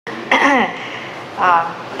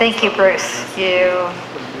Thank you, Bruce. You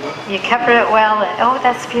covered it well. And, oh,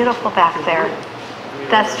 that's beautiful back there.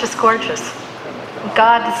 That's just gorgeous.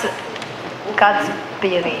 God's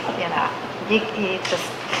beauty, you know. You just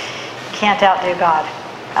can't outdo God.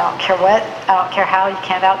 I don't care what, I don't care how, you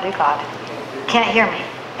can't outdo God. Can't hear me.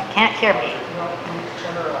 Can't hear me.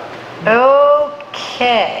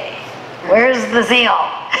 Okay. Where's the zeal?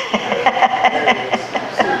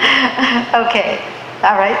 Okay.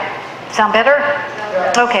 All right. Sound better?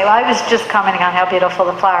 Okay. Well, I was just commenting on how beautiful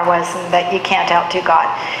the flower was and that you can't outdo God.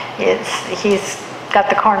 He's got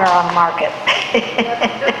the corner on the market.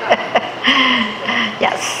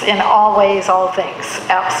 Yes, in all ways, all things.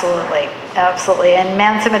 Absolutely. Absolutely. And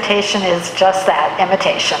man's imitation is just that,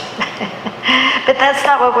 imitation. But that's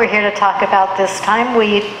not what we're here to talk about this time.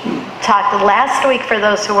 We talked last week, for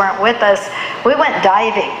those who weren't with us, we went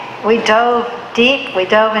diving. We dove deep. We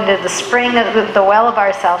dove into the spring of the well of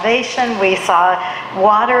our salvation. We saw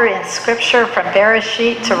water in Scripture from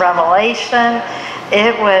Bereshit to Revelation.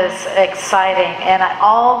 It was exciting. And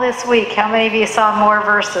all this week, how many of you saw more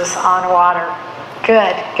verses on water?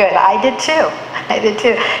 Good, good. I did too. I did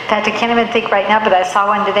too. In fact, I can't even think right now, but I saw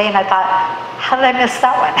one today and I thought, how did I miss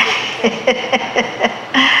that one?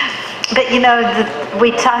 But you know,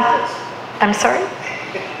 we talked, I'm sorry?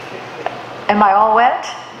 Am I all wet?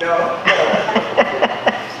 No.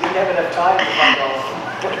 You didn't have enough time to find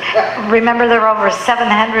all. Remember, there were over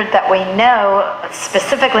 700 that we know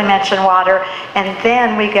specifically mention water, and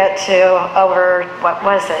then we get to over, what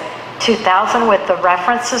was it, 2,000 with the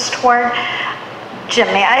references toward. Jim,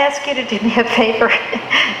 may I ask you to do me a favor?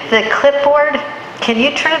 The clipboard, can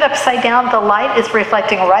you turn it upside down? The light is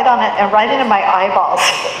reflecting right on it and right into my eyeballs.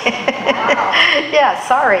 Yeah,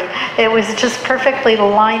 sorry. It was just perfectly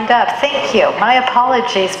lined up. Thank you. My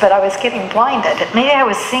apologies, but I was getting blinded. Maybe I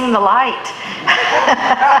was seeing the light.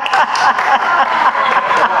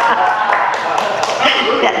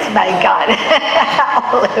 That's my God.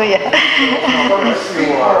 Hallelujah.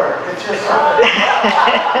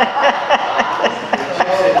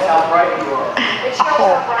 How bright you are.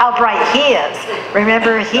 Oh, how bright he is.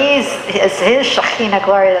 Remember, it's his Shekinah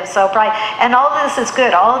glory that's so bright. And all this is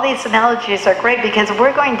good. All of these analogies are great because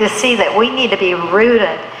we're going to see that we need to be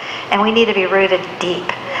rooted, and we need to be rooted deep.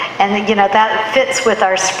 And you know, that fits with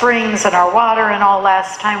our springs and our water and all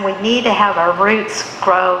last time. We need to have our roots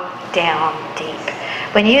grow down deep.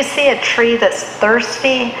 When you see a tree that's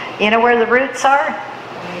thirsty, you know where the roots are?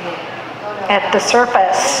 At the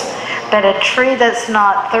surface. But a tree that's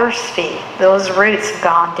not thirsty, those roots have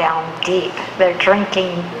gone down deep. They're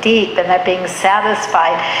drinking deep and they're being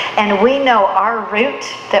satisfied. And we know our root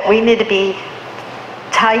that we need to be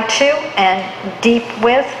tied to and deep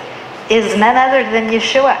with is none other than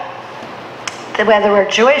Yeshua. Whether we're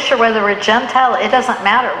Jewish or whether we're Gentile, it doesn't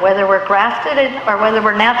matter. Whether we're grafted in or whether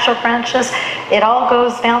we're natural branches, it all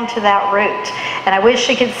goes down to that root. And I wish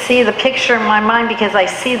you could see the picture in my mind, because I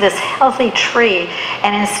see this healthy tree,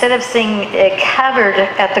 and instead of seeing it covered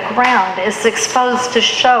at the ground, it's exposed to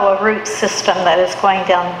show a root system that is going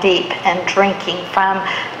down deep and drinking from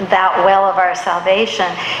that well of our salvation.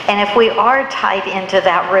 And if we are tied into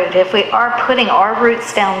that root, if we are putting our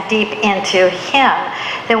roots down deep into Him,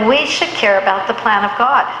 then we should care about the plan of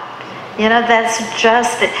God. You know, that's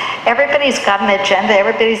just, everybody's got an agenda,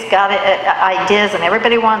 everybody's got ideas, and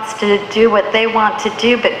everybody wants to do what they want to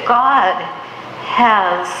do, but God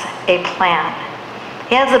has a plan.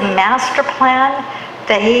 He has a master plan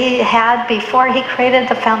that He had before He created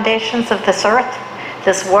the foundations of this earth,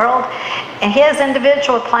 this world, and He has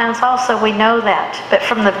individual plans also, we know that. But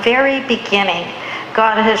from the very beginning,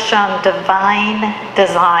 God has shown divine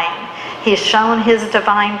design. He's shown His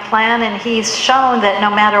divine plan, and He's shown that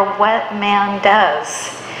no matter what man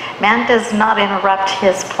does not interrupt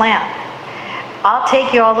His plan. I'll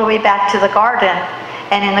take you all the way back to the garden,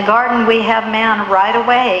 and in the garden we have man right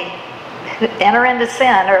away enter into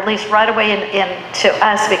sin, or at least right away into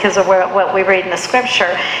us because of what we read in the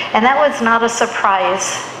Scripture, and that was not a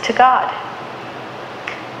surprise to God.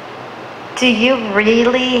 Do you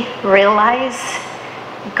really realize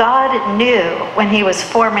God knew when He was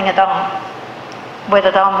forming Adam what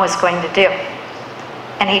Adam was going to do,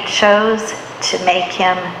 and He chose to make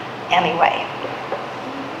him anyway?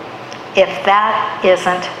 If that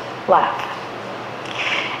isn't love.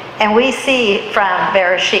 And we see from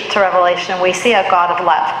Bereshit to Revelation, we see a God of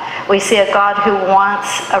love. We see a God who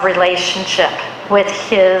wants a relationship with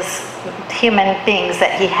His human beings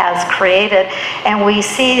that He has created. And we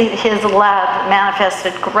see His love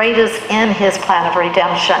manifested greatest in His plan of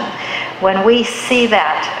redemption. When we see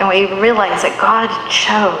that and we realize that God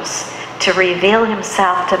chose to reveal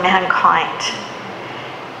Himself to mankind,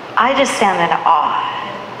 I just stand in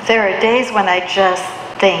awe. There are days when I just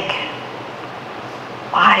think,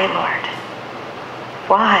 why, Lord?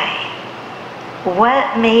 Why?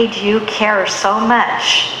 What made you care so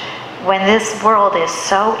much when this world is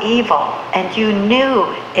so evil and you knew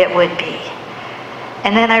it would be?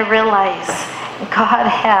 And then I realized God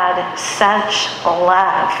had such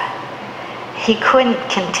love. He couldn't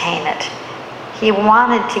contain it. He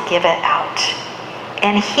wanted to give it out.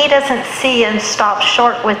 And he doesn't see and stop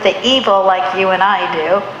short with the evil like you and I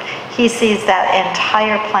do. He sees that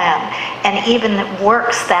entire plan and even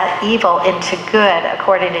works that evil into good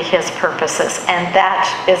according to his purposes. And that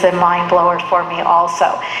is a mind blower for me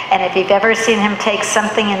also. And if you've ever seen him take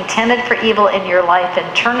something intended for evil in your life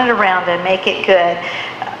and turn it around and make it good,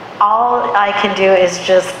 all I can do is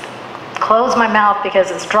just close my mouth because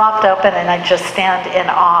it's dropped open and I just stand in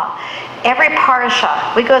awe. Every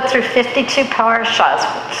parasha, we go through 52 parashas,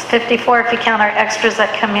 54 if you count our extras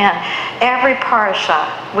that come in. Every parasha,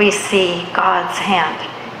 we see God's hand.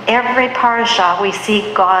 Every parasha, we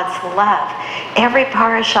see God's love. Every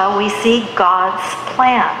parasha, we see God's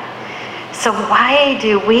plan. So why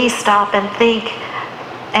do we stop and think,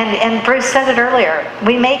 and Bruce said it earlier,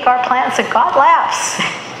 we make our plans and God laughs.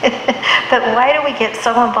 But why do we get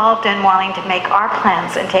so involved in wanting to make our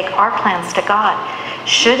plans and take our plans to God?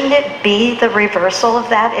 Shouldn't it be the reversal of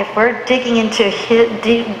that? If we're digging into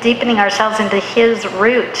deepening ourselves into his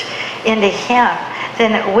root, into him,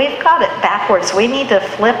 then we've got it backwards. We need to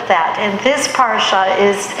flip that. And this parasha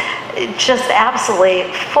is just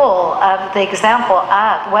absolutely full of the example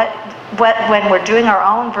of what when we're doing our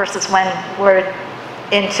own versus when we're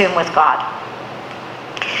in tune with God.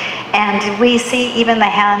 And we see even the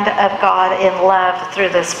hand of God in love through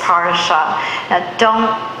this parasha. Now,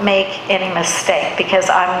 don't make any mistake, because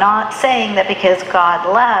I'm not saying that because God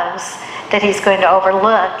loves that he's going to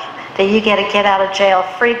overlook that you get a get out of jail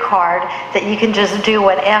free card, that you can just do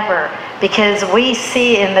whatever. Because we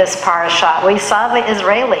see in this parasha, we saw the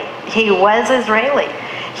Israeli. He was Israeli.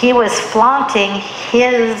 He was flaunting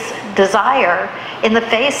his desire in the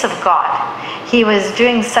face of God. He was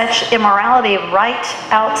doing such immorality right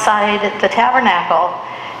outside the tabernacle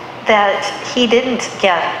that he didn't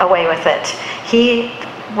get away with it.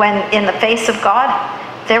 When in the face of God,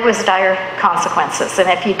 there was dire consequences. And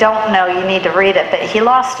if you don't know, you need to read it. But he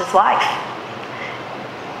lost his life.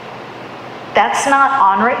 That's not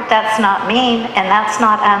honoring, that's not mean, and that's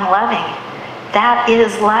not unloving. That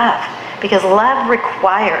is love. Because love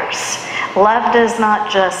requires. Love does not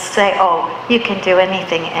just say, oh, you can do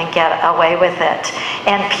anything and get away with it.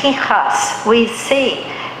 And Pinchas, we see,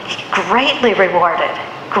 greatly rewarded,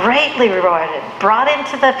 brought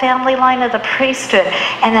into the family line of the priesthood,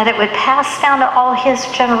 and that it would pass down to all his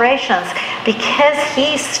generations because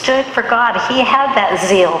he stood for God. He had that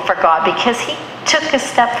zeal for God because he took a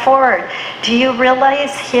step forward. Do you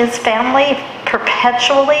realize his family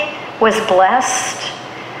perpetually was blessed?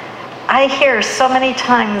 I hear so many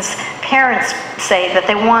times parents say that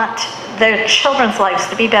they want their children's lives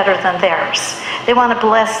to be better than theirs. They want to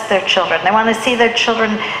bless their children. They want to see their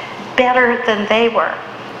children better than they were.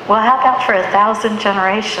 Well, how about for 1,000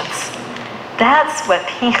 generations? That's what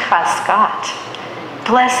Pinchas got.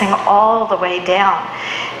 Blessing all the way down.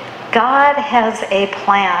 God has a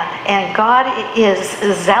plan, and God is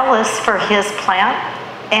zealous for his plan.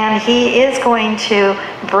 And he is going to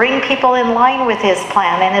bring people in line with his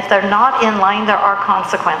plan. And if they're not in line, there are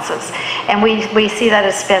consequences. And we see that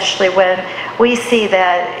especially when we see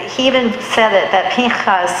that he even said it, that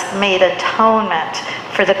Pinchas made atonement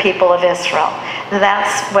for the people of Israel.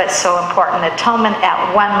 That's what's so important. Atonement at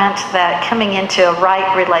one meant that coming into a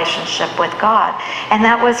right relationship with God. And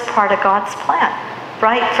that was part of God's plan.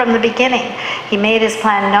 Right from the beginning. He made his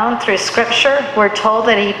plan known through Scripture. We're told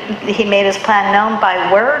that he made his plan known by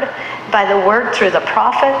the word through the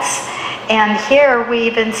prophets. And here we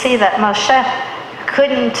even see that Moshe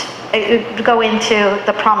couldn't go into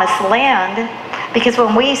the promised land because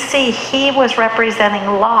when we see he was representing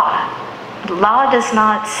law. Law does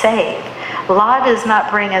not save. Law does not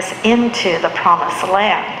bring us into the promised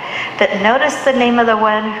land. But notice the name of the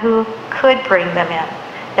one who could bring them in.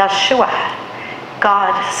 Yeshua.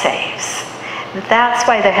 God saves. That's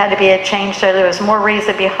why there had to be a change there. There was more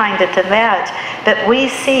reason behind it than that. But we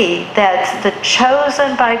see that the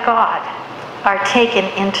chosen by God are taken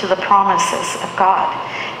into the promises of God.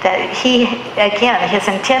 That he, again, his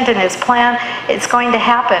intent and his plan, it's going to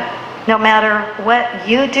happen. No matter what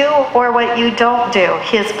you do or what you don't do,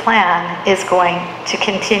 his plan is going to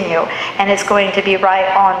continue. And it's going to be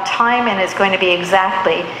right on time, and it's going to be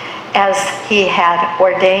exactly as he had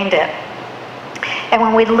ordained it. And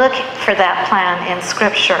when we look for that plan in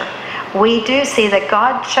Scripture, we do see that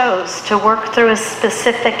God chose to work through a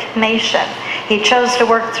specific nation. He chose to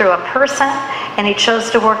work through a person, and he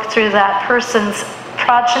chose to work through that person's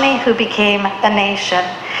progeny who became a nation.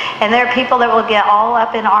 And there are people that will get all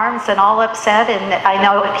up in arms and all upset, and I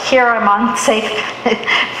know here I'm on safe,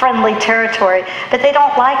 friendly territory, but they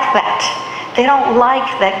don't like that. They don't like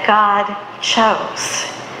that God chose.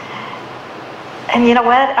 And you know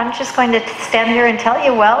what? I'm just going to stand here and tell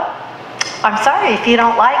you, well, I'm sorry if you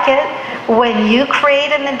don't like it. When you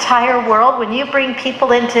create an entire world, when you bring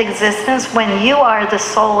people into existence, when you are the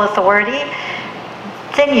sole authority,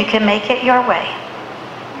 then you can make it your way.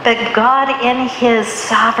 But God in his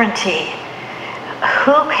sovereignty,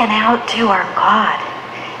 who can outdo our God?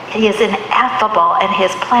 He is ineffable, and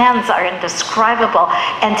his plans are indescribable.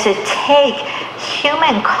 And to take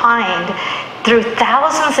humankind through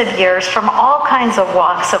thousands of years from all kinds of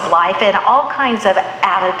walks of life and all kinds of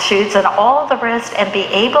attitudes and all the rest, and be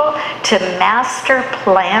able to master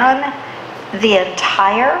plan the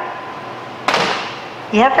entire.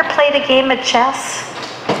 You ever played a game of chess?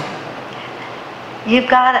 You've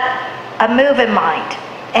got a move in mind,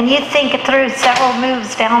 and you think it through several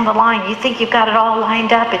moves down the line. You think you've got it all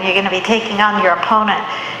lined up, and you're going to be taking on your opponent.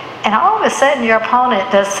 And all of a sudden, your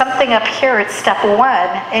opponent does something up here at step 1,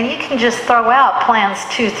 and you can just throw out plans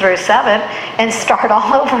 2 through 7 and start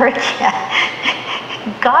all over again.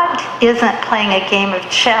 God isn't playing a game of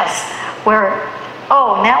chess where,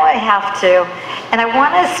 oh, now I have to. And I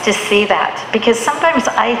want us to see that, because sometimes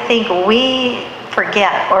I think we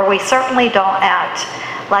forget, or we certainly don't act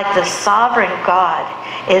like the sovereign God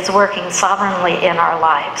is working sovereignly in our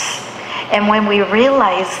lives. And when we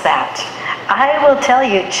realize that, I will tell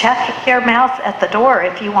you, check your mouth at the door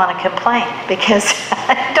if you want to complain, because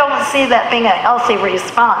I don't see that being a healthy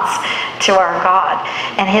response to our God.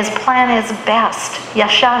 And his plan is best.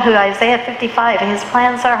 Yeshahu, Isaiah 55, his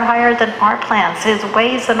plans are higher than our plans. His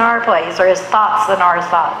ways than our ways, or his thoughts than our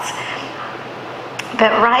thoughts.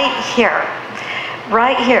 But right here,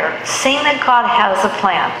 seeing that God has a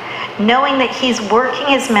plan, knowing that he's working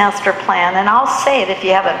his master plan, and I'll say it if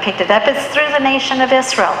you haven't picked it up, it's through the nation of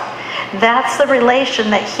Israel. That's the relation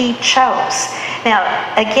that he chose. Now,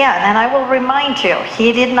 again, and I will remind you,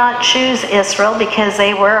 he did not choose Israel because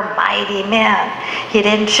they were mighty men. He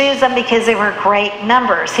didn't choose them because they were great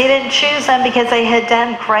numbers. He didn't choose them because they had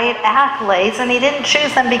done great accolades, and he didn't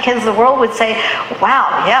choose them because the world would say,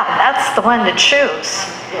 wow, yeah, that's the one to choose.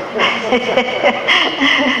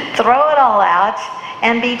 Throw it all out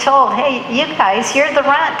and be told, hey, you guys, you're the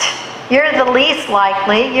runt. You're the least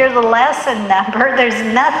likely. You're the less in number. There's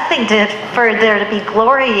nothing for there to be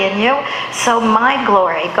glory in you. So my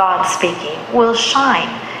glory, God speaking, will shine.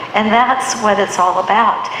 And that's what it's all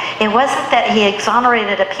about. It wasn't that he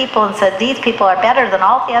exonerated a people and said, these people are better than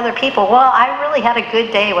all the other people. Well, I really had a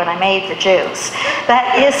good day when I made the Jews.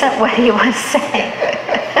 That isn't what he was saying.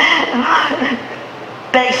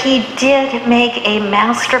 But he did make a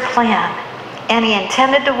master plan, and he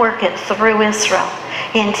intended to work it through Israel.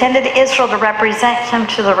 He intended Israel to represent him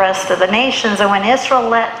to the rest of the nations, and when Israel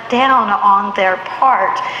let down on their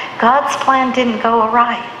part, God's plan didn't go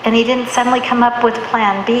awry, and he didn't suddenly come up with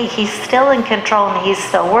plan B. He's still in control, and he's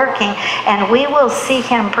still working, and we will see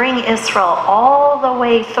him bring Israel all the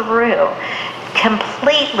way through,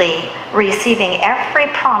 completely receiving every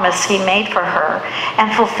promise he made for her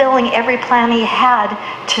and fulfilling every plan he had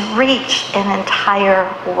to reach an entire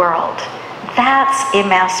world. That's a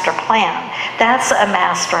master plan. That's a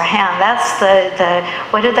master hand. That's the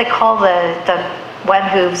what do they call the one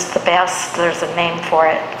who's the best? There's a name for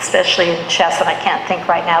it, especially in chess, and I can't think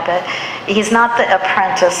right now, but he's not the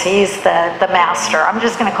apprentice, he's the master. I'm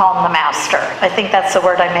just going to call him the master. I think that's the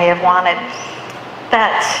word I may have wanted.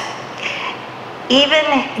 But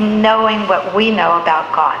even knowing what we know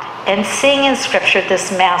about God and seeing in Scripture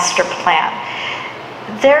this master plan,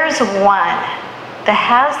 there's one that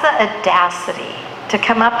has the audacity to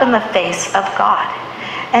come up in the face of God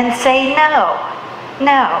and say, no,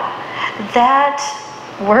 that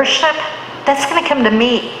worship, that's going to come to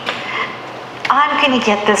me. I'm going to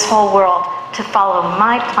get this whole world to follow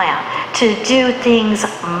my plan, to do things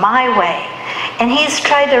my way. And he's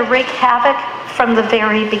tried to wreak havoc from the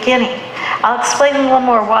very beginning. I'll explain a little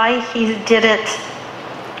more why he did it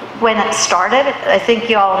when it started. I think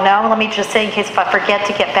you all know. Let me just say in case if I forget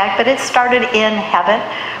to get back, but it started in heaven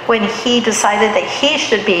when he decided that he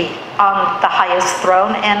should be on the highest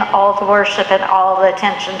throne and all the worship and all the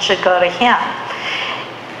attention should go to him.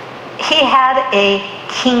 He had a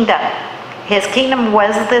kingdom. His kingdom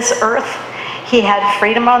was this earth. He had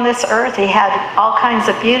freedom on this earth. He had all kinds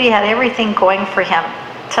of beauty. He had everything going for him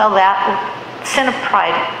till that sin of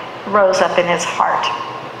pride rose up in his heart.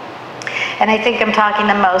 And I think I'm talking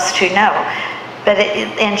to most who know. But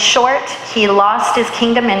in short, he lost his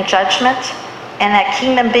kingdom in judgment. And that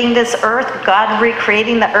kingdom being this earth, God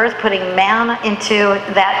recreating the earth, putting man into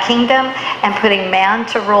that kingdom and putting man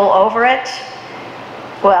to rule over it.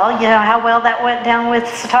 Well, you know how well that went down with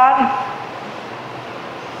Satan?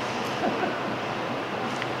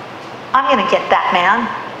 I'm going to get that man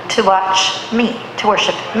to watch me, to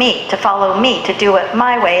worship me, to follow me, to do it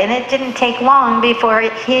my way. And it didn't take long before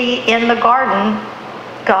he, in the garden,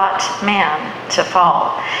 got man to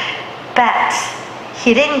fall. But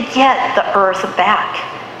he didn't get the earth back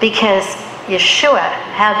because Yeshua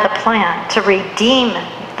had the plan to redeem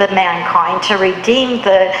the mankind, to redeem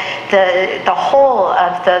the whole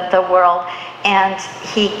of the world. And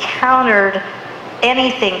he countered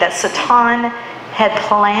anything that Satan had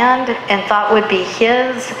planned and thought would be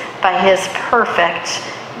his by his perfect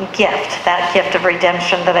gift, that gift of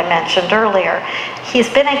redemption that I mentioned earlier.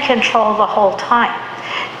 He's been in control the whole time.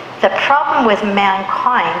 The problem with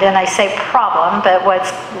mankind, and I say problem, but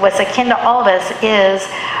what's akin to all of us, is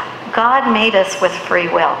God made us with free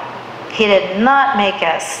will. He did not make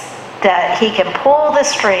us that he can pull the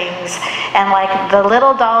strings and, like the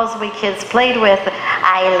little dolls we kids played with,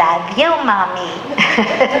 I love you, mommy,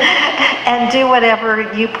 and do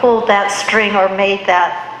whatever you pulled that string or made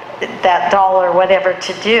that doll or whatever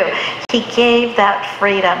to do. He gave that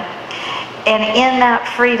freedom. And in that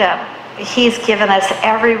freedom, he's given us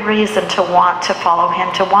every reason to want to follow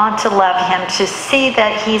him, to want to love him, to see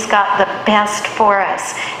that he's got the best for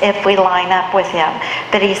us if we line up with him.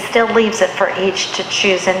 But he still leaves it for each to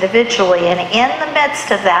choose individually. And in the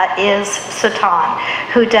midst of that is Satan,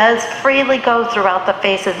 who does freely go throughout the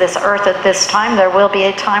face of this earth at this time. There will be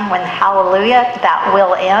a time when, hallelujah, that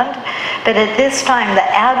will end. But at this time, the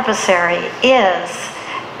adversary is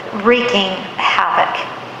wreaking havoc.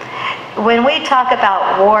 When we talk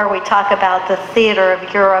about war, we talk about the theater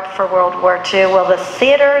of Europe for World War II. Well, the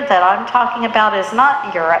theater that I'm talking about is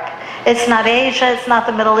not Europe. It's not Asia. It's not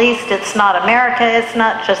the Middle East. It's not America. It's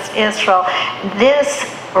not just Israel. This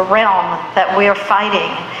realm that we're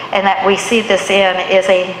fighting and that we see this in is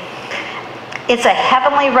it's a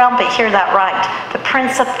heavenly realm, but hear that right. The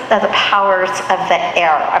prince of the powers of the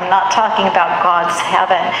air. I'm not talking about God's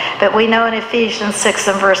heaven. But we know in Ephesians 6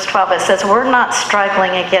 and verse 12, it says we're not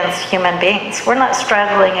struggling against human beings. We're not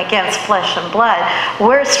struggling against flesh and blood.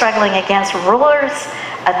 We're struggling against rulers,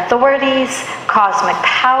 authorities, cosmic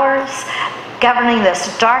powers, governing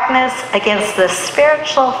this darkness, against the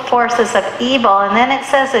spiritual forces of evil. And then it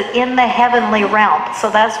says it in the heavenly realm.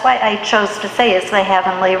 So that's why I chose to say it's the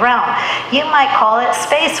heavenly realm. You might call it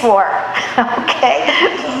space war, okay?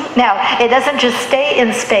 Now, it doesn't just stay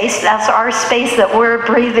in space. That's our space that we're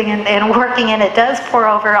breathing and working in. It does pour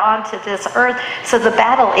over onto this earth. So the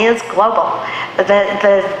battle is global.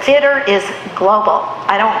 The theater is global.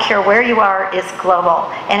 I don't care where you are, it's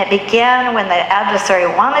global. And it began when the adversary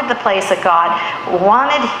wanted the place of God,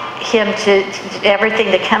 wanted him to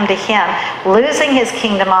everything to come to him, losing his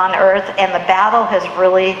kingdom on earth, and the battle has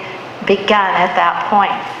really begun at that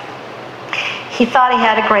point. He thought he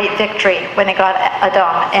had a great victory when he got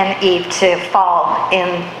Adam and Eve to fall in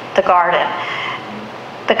the garden.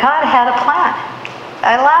 But God had a plan.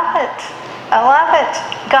 I love it. I love it.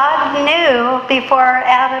 God knew before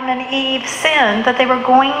Adam and Eve sinned that they were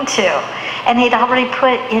going to. And he'd already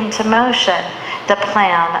put into motion the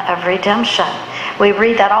plan of redemption. We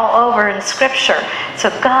read that all over in Scripture. So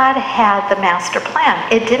God had the master plan.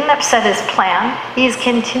 It didn't upset his plan. He's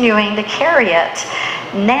continuing to carry it.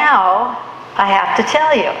 Now, I have to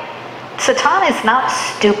tell you, Satan is not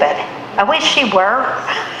stupid. I wish he were,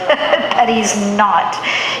 but he's not.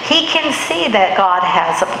 He can see that God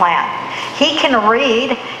has a plan. He can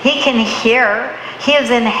read, he can hear. He is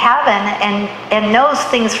in heaven and knows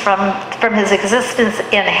things from his existence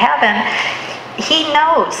in heaven. He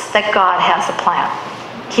knows that God has a plan.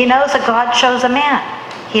 He knows that God chose a man.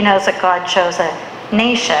 He knows that God chose a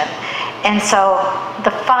nation. And so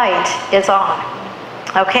the fight is on.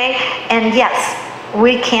 Okay? And yes,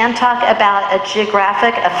 we can talk about a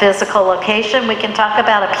geographic, a physical location. We can talk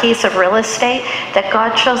about a piece of real estate that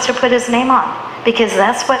God chose to put his name on, because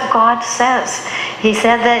that's what God says. He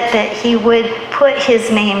said that he would put his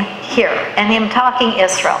name here, and him talking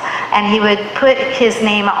Israel, and he would put his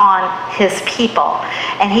name on his people.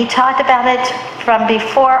 And he talked about it from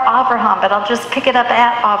before Abraham, but I'll just pick it up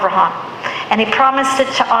at Abraham. And he promised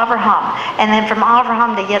it to Abraham, and then from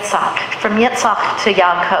Abraham to Yitzhak, from Yitzhak to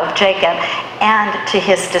Yaakov, Jacob, and to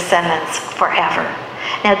his descendants forever.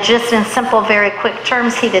 Now, just in simple, very quick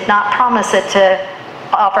terms, he did not promise it to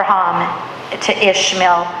Abraham, to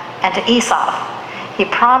Ishmael, and to Esau. He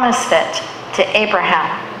promised it to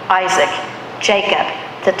Abraham, Isaac, Jacob,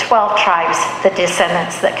 the 12 tribes, the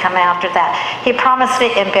descendants that come after that. He promised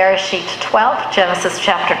it in Bereshit 12, Genesis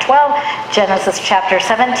chapter 12, Genesis chapter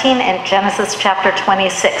 17, and Genesis chapter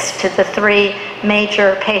 26 to the three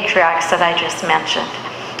major patriarchs that I just mentioned.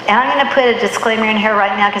 And I'm going to put a disclaimer in here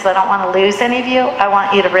right now because I don't want to lose any of you. I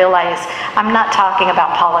want you to realize I'm not talking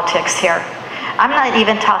about politics here. I'm not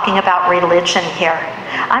even talking about religion here.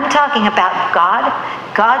 I'm talking about God,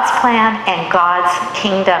 God's plan, and God's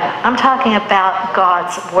kingdom. I'm talking about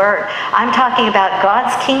God's word. I'm talking about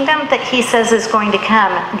God's kingdom that he says is going to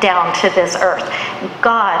come down to this earth.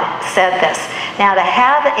 God said this. Now, to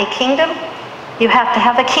have a kingdom, you have to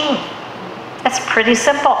have a king. That's pretty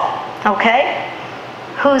simple, okay?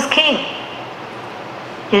 Who's king?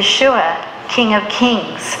 Yeshua, King of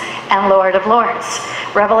Kings and Lord of Lords.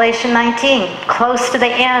 Revelation 19, close to the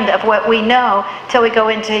end of what we know till we go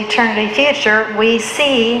into eternity future, we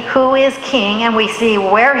see who is king and we see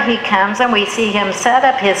where he comes and we see him set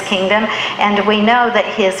up his kingdom, and we know that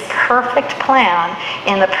his perfect plan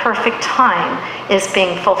in the perfect time is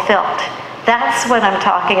being fulfilled. That's what I'm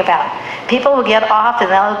talking about. People will get off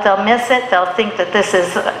and they'll miss it. They'll think that this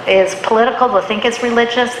is political. They'll think it's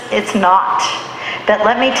religious. It's not. But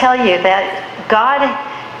let me tell you that God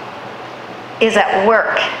is at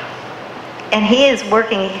work, and he is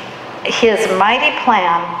working his mighty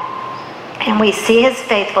plan, and we see his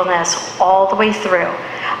faithfulness all the way through.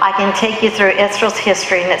 I can take you through Israel's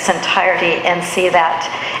history in its entirety and see that.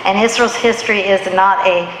 And Israel's history is not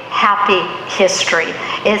a happy history.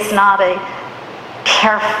 It's not a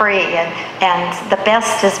carefree and the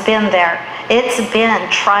best has been there. It's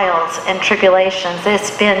been trials and tribulations.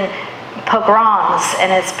 It's been pogroms,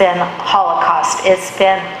 and it's been Holocaust. It's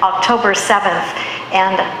been October 7th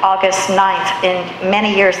and August 9th in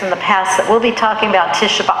many years in the past that we'll be talking about.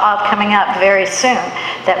 Tisha B'Av coming up very soon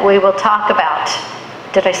that we will talk about.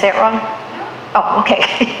 Did I say it wrong? Oh, okay.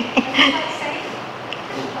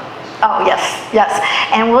 Oh,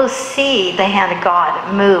 yes. And we'll see the hand of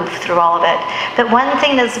God move through all of it. But one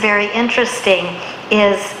thing that's very interesting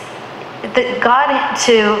is that God,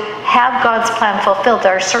 to have God's plan fulfilled,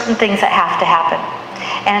 there are certain things that have to happen.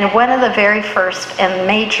 And one of the very first and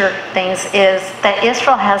major things is that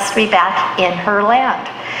Israel has to be back in her land.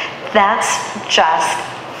 That's just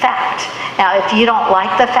fact. Now, if you don't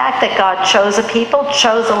like the fact that God chose a people,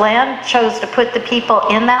 chose a land, chose to put the people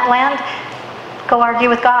in that land, go argue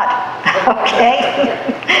with God, okay?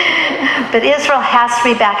 But Israel has to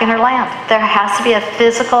be back in her land. There has to be a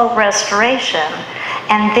physical restoration.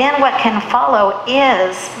 And then what can follow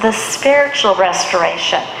is the spiritual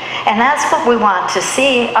restoration. And that's what we want to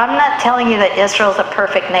see. I'm not telling you that Israel's a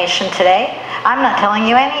perfect nation today. I'm not telling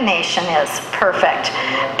you any nation is perfect.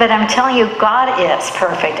 But I'm telling you God is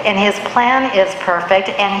perfect, and his plan is perfect,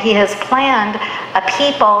 and he has planned a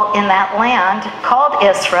people in that land called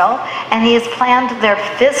Israel, and he has planned their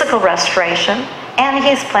physical restoration, and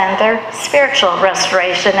he's planned their spiritual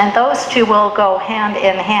restoration, and those two will go hand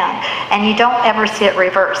in hand. And you don't ever see it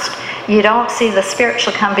reversed. You don't see the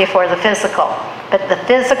spiritual come before the physical, but the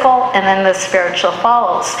physical and then the spiritual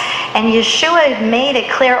follows. And Yeshua made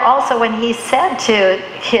it clear also when he said to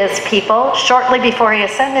his people, shortly before he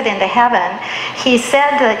ascended into heaven, he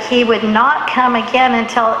said that he would not come again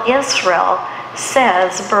until Israel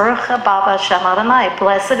says, Baruch haba b'Shem Adonai,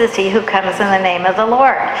 blessed is he who comes in the name of the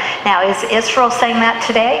Lord. Now, is Israel saying that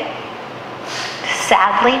today?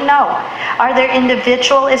 Sadly, no. Are there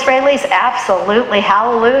individual Israelis? Absolutely,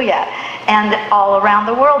 hallelujah. And all around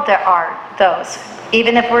the world there are those.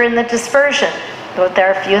 Even if we're in the dispersion, there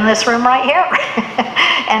are a few in this room right here,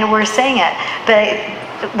 and we're saying it.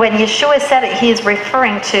 But when Yeshua said it, he's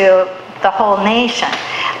referring to the whole nation.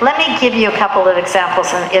 Let me give you a couple of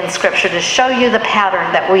examples in Scripture to show you the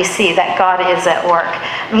pattern that we see that God is at work.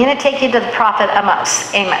 I'm going to take you to the prophet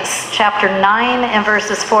Amos, chapter 9 and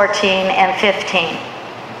verses 14 and 15.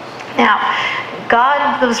 Now,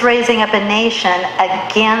 God was raising up a nation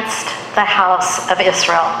against the house of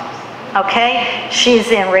Israel. Okay?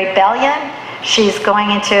 She's in rebellion. She's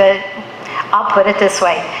going into I'll put it this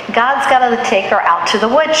way. God's got to take her out to the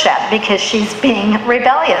woodshed because she's being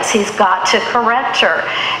rebellious. He's got to correct her.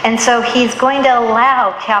 And so he's going to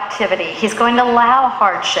allow captivity. He's going to allow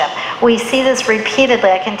hardship. We see this repeatedly.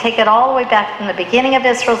 I can take it all the way back from the beginning of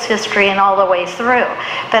Israel's history and all the way through.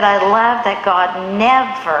 But I love that God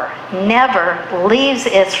never leaves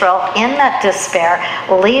Israel in that despair,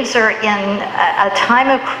 leaves her in a time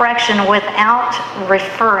of correction without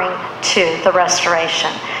referring to the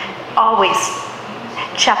restoration. Always.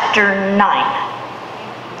 Chapter 9.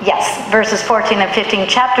 Yes, verses 14 and 15.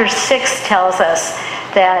 Chapter 6 tells us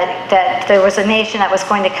that there was a nation that was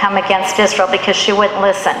going to come against Israel because she wouldn't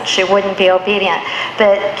listen. She wouldn't be obedient.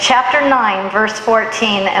 But chapter 9, verse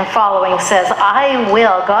 14 and following says, I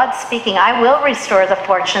will, God speaking, I will restore the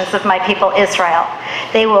fortunes of my people Israel.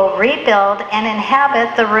 They will rebuild and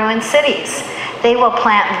inhabit the ruined cities. They will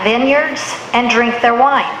plant vineyards and drink their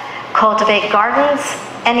wine, cultivate gardens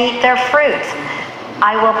and eat their fruit.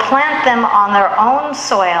 I will plant them on their own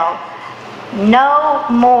soil, no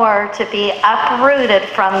more to be uprooted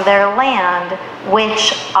from their land,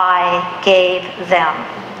 which I gave them,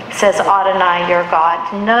 says Adonai your God.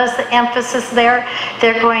 Notice the emphasis there.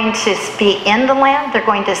 They're going to be in the land. They're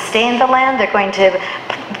going to stay in the land. They're going to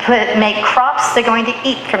make crops. They're going to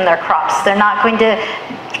eat from their crops. They're not going to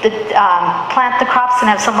plant the crops and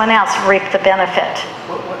have someone else reap the benefit.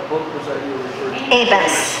 What was that you were referring to?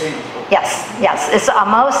 Amos. Yes. It's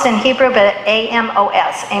Amos in Hebrew, but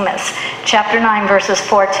A-M-O-S, Amos. Chapter 9, verses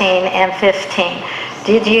 14 and 15.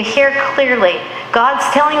 Did you hear clearly? God's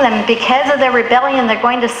telling them because of their rebellion, they're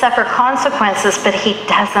going to suffer consequences, but he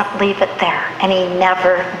doesn't leave it there, and he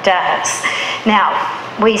never does. Now,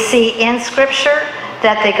 we see in Scripture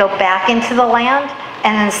that they go back into the land,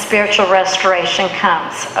 and then spiritual restoration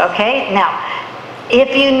comes. Okay? Now,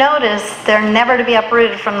 if you notice, they're never to be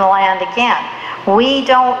uprooted from the land again. We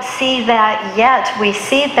don't see that yet. We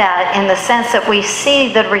see that in the sense that we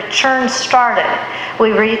see the return started.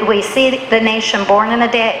 We see the nation born in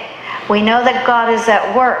a day. We know that God is at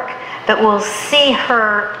work, but we'll see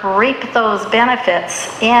her reap those benefits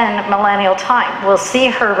in millennial time. We'll see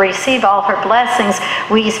her receive all her blessings.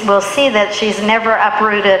 We will see that she's never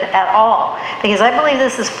uprooted at all. Because I believe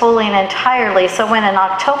this is fully and entirely. So when an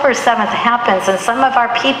October 7th happens and some of our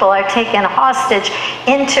people are taken hostage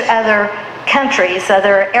into other countries,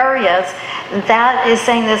 other areas, that is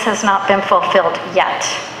saying this has not been fulfilled yet.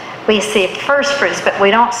 We see first fruits, but we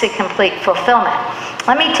don't see complete fulfillment.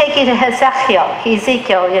 Let me take you to Ezekiel. You think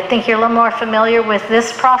you're a little more familiar with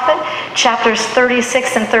this prophet? Chapters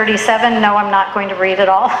 36 and 37. No, I'm not going to read it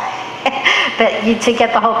all. But to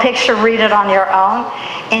get the whole picture, read it on your own.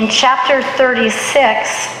 In chapter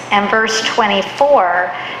 36 and verse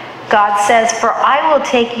 24, God says, for I will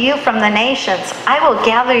take you from the nations. I will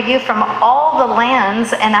gather you from all the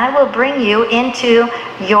lands, and I will bring you into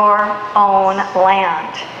your own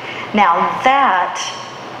land. Now that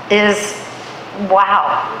is,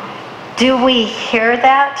 wow. Do we hear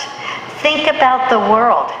that? Think about the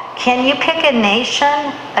world. Can you pick a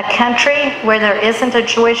nation, a country, where there isn't a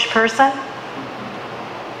Jewish person?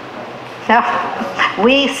 No,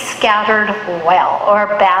 we scattered well, or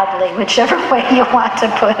badly, whichever way you want to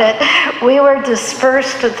put it. We were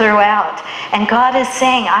dispersed throughout. And God is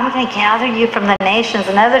saying, I'm going to gather you from the nations.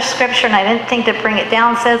 Another scripture, and I didn't think to bring it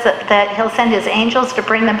down, says that he'll send his angels to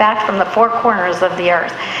bring them back from the four corners of the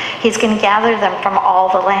earth. He's going to gather them from all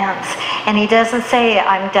the lands. And he doesn't say,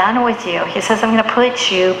 I'm done with you. He says, I'm going to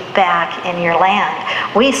put you back in your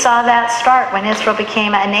land. We saw that start when Israel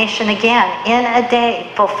became a nation again, in a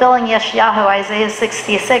day, fulfilling Yeshayahu, Isaiah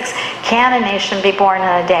 66. Can a nation be born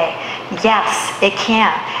in a day? Yes, it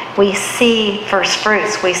can. We see first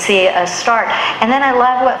fruits. We see a start. And then I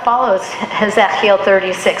love what follows Ezekiel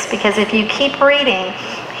 36, because if you keep reading,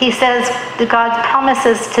 he says that God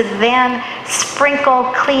promises to then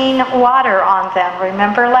sprinkle clean water on them.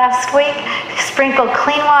 Remember last week? Sprinkle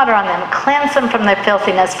clean water on them. Cleanse them from their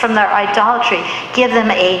filthiness, from their idolatry. Give them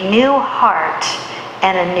a new heart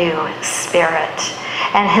and a new spirit.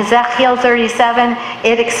 And Ezekiel 37,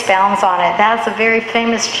 it expounds on it. That's a very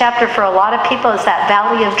famous chapter for a lot of people. It's that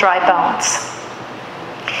valley of dry bones.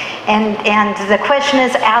 And the question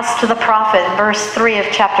is asked to the prophet in verse 3 of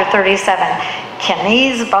chapter 37. Can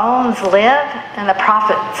these bones live? And the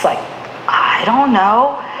prophet's like, I don't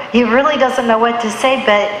know. He really doesn't know what to say,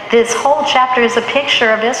 but this whole chapter is a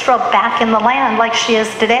picture of Israel back in the land like she is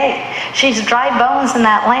today. She's dry bones in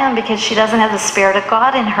that land because she doesn't have the Spirit of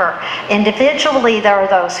God in her. Individually, there are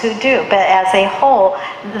those who do, but as a whole,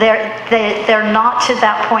 they're not to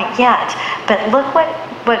that point yet. But look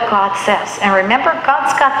what God says. And remember,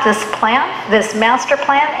 God's got this plan, this master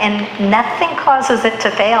plan, and nothing causes it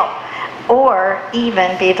to fail or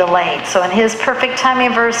even be delayed. So in his perfect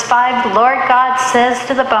timing, verse 5, the Lord God says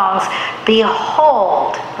to the bones,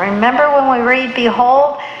 behold. Remember when we read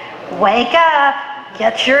behold? Wake up,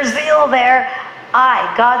 get your zeal there.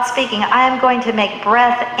 I, God speaking, I am going to make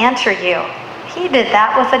breath enter you. He did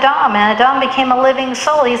that with Adam, and Adam became a living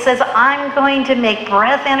soul. He says, I'm going to make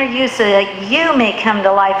breath enter you so that you may come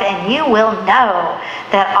to life, and you will know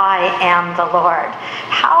that I am the Lord.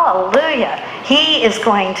 Hallelujah. He is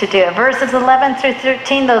going to do it. Verses 11 through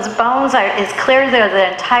 13, those bones is clear they're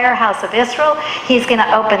the entire house of Israel. He's going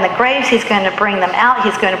to open the graves. He's going to bring them out.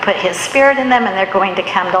 He's going to put his spirit in them, and they're going to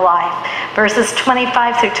come to life. Verses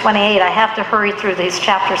 25 through 28, I have to hurry through these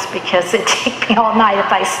chapters because it'd take me all night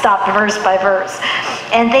if I stopped verse by verse.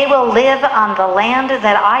 And they will live on the land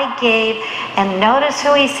that I gave. And notice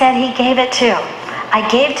who he said he gave it to. I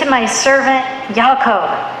gave to my servant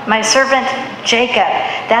Yaakov, my servant Jacob.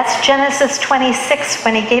 That's Genesis 26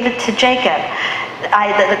 when he gave it to Jacob.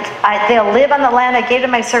 They'll live on the land I gave to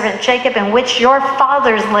my servant Jacob, in which your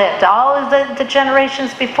fathers lived, all of the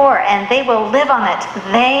generations before, and they will live on it,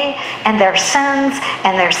 they and their sons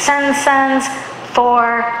and their sons' sons,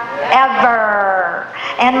 forever.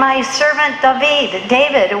 And my servant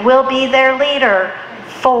David will be their leader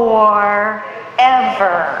forever.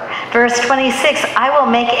 Verse 26, I will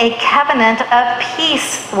make a covenant of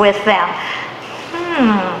peace with them.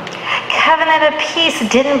 Covenant of peace.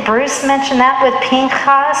 Didn't Bruce mention that with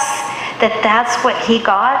Pinchas? That's what he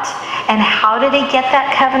got? And how did he get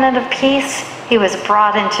that covenant of peace? He was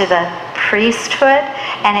brought into the priesthood,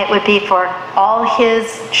 and it would be for all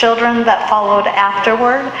his children that followed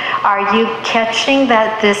afterward. Are you catching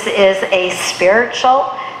that this is a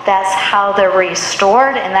spiritual? That's how they're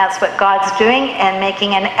restored, and that's what God's doing, and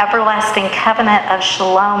making an everlasting covenant of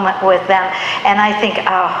shalom with them. And I think,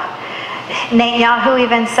 Netanyahu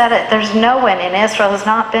even said it, there's no one in Israel who's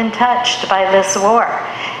not been touched by this war.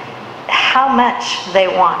 How much they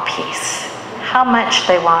want peace. How much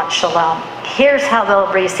they want shalom. Here's how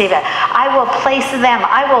they'll receive it. I will place them.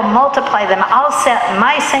 I will multiply them. I'll set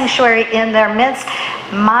my sanctuary in their midst,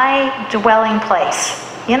 my dwelling place.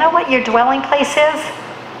 You know what your dwelling place is?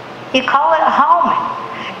 You call it home.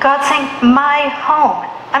 God's saying, my home.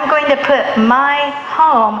 I'm going to put my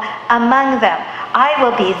home among them. I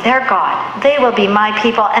will be their God. They will be my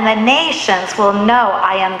people. And the nations will know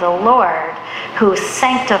I am the Lord who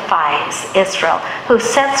sanctifies Israel, who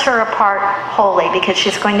sets her apart holy, because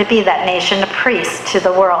she's going to be that nation, a priest to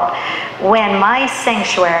the world, when my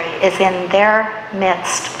sanctuary is in their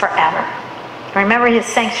midst forever. Remember, his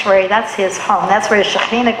sanctuary, that's his home. That's where his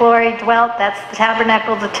Shekinah glory dwelt. That's the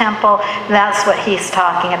tabernacle, the temple. That's what he's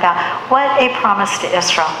talking about. What a promise to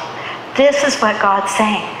Israel. This is what God's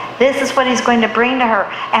saying. This is what he's going to bring to her.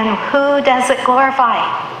 And who does it glorify?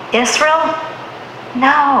 Israel?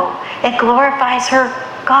 No. It glorifies her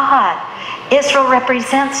God. Israel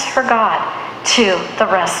represents her God to the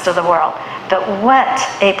rest of the world. But what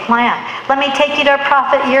a plan. Let me take you to a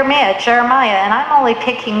prophet, Jeremiah, and I'm only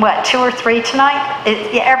picking, 2 or 3 tonight?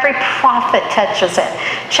 Every prophet touches it.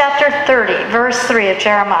 Chapter 30, verse 3 of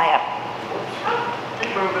Jeremiah.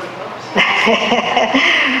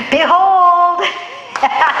 Behold,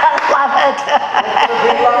 love it.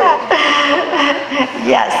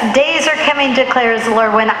 Yes, days are coming, declares the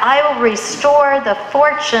Lord, when I will restore the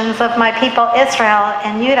fortunes of my people Israel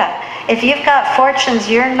and Judah. If you've got fortunes,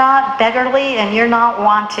 you're not beggarly and you're not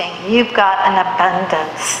wanting. You've got an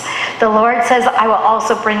abundance. The Lord says, I will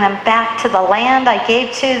also bring them back to the land I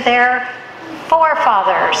gave to their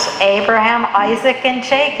forefathers, Abraham, Isaac, and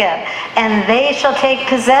Jacob, and they shall take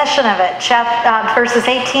possession of it. Verses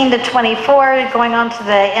 18 to 24, going on to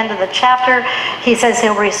the end of the chapter, he says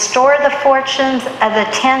he'll restore the fortunes of the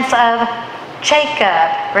tents of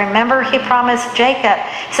Jacob. Remember, he promised Jacob.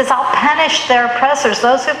 He says, I'll punish their oppressors.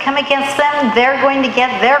 Those who come against them, they're going to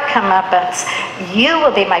get their comeuppance. You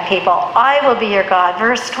will be my people. I will be your God.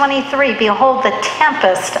 Verse 23, behold the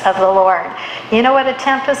tempest of the Lord. You know what a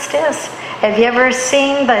tempest is? Have you ever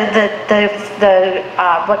seen what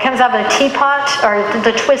comes out of a teapot or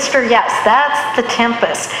the twister? Yes, that's the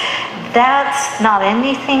tempest. That's not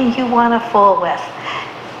anything you want to fool with,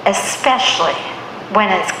 especially when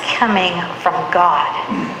it's coming from God.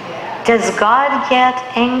 Does God get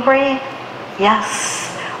angry? Yes.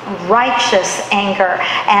 Righteous anger.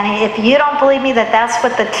 And if you don't believe me that that's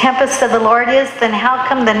what the tempest of the Lord is, then how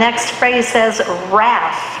come the next phrase says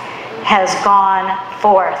wrath has gone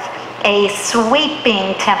forth? A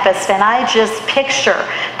sweeping tempest, and I just picture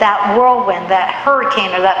that whirlwind, that hurricane,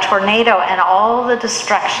 or that tornado, and all the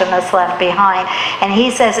destruction that's left behind. And he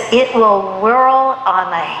says it will whirl on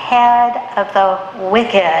the head of the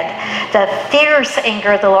wicked. The fierce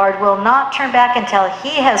anger of the Lord will not turn back until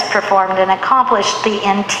he has performed and accomplished the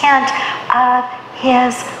intent of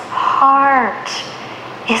his heart.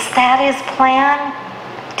 Is that his plan?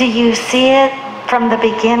 Do you see it from the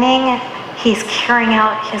beginning? He's carrying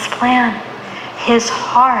out his plan, his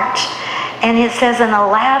heart. And it says in the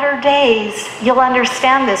latter days, you'll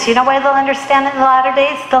understand this. You know why they'll understand it in the latter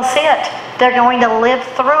days? They'll see it. They're going to live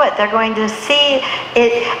through it. They're going to see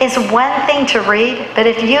it. It's one thing to read, but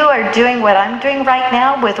if you are doing what I'm doing right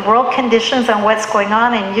now with world conditions and what's going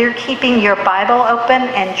on, and you're keeping your Bible open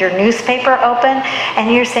and your newspaper open,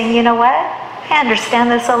 and you're saying, you know what? I understand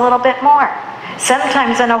this a little bit more.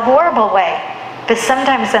 Sometimes in a horrible way, but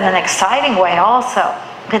sometimes in an exciting way also.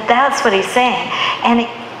 But that's what he's saying.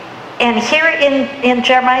 And here in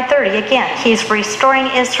Jeremiah 30, again, he's restoring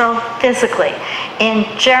Israel physically. In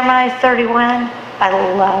Jeremiah 31, I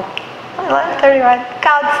love 31,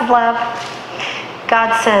 God's love.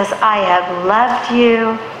 God says, I have loved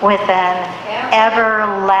you with an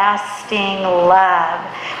everlasting love.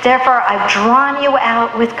 Therefore, I've drawn you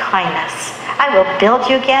out with kindness. I will build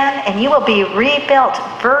you again, and you will be rebuilt,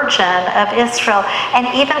 Virgin of Israel. And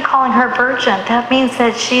even calling her virgin, that means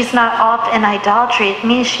that she's not off in idolatry. It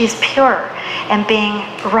means she's pure and being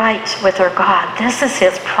right with her God. This is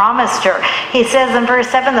his promise to her. He says in verse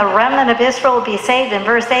 7, the remnant of Israel will be saved. In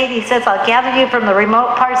verse 8, he says, I'll gather you from the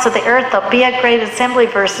remote parts of the earth. There'll be a great assembly.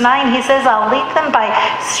 Verse 9, he says, I'll lead them by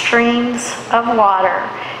streams of water.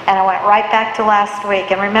 And I went right back to last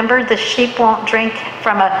week. And remember, the sheep won't drink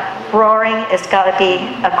from a roaring. It's got to be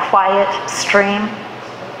a quiet stream.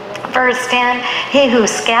 Verse 10, he who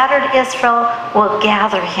scattered Israel will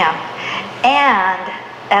gather him, and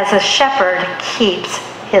as a shepherd keeps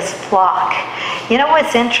his flock. You know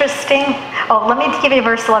what's interesting? Oh, let me give you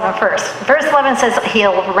verse 11 first. Verse 11 says,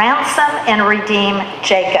 he'll ransom and redeem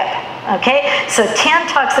Jacob. Okay, so 10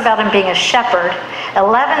 talks about him being a shepherd.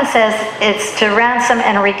 11 says it's to ransom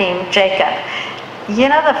and redeem Jacob. You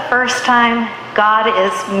know, the first time God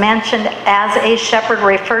is mentioned as a shepherd,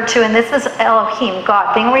 referred to, and this is Elohim,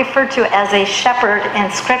 God, being referred to as a shepherd in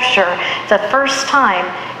Scripture, the first time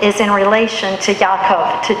is in relation to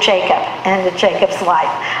Yaakov, to Jacob, and to Jacob's life.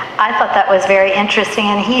 I thought that was very interesting,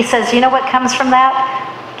 and he says, you know what comes from that?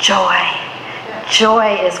 Joy.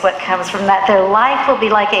 Joy is what comes from that. Their life will be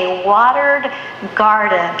like a watered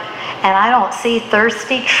garden. And I don't see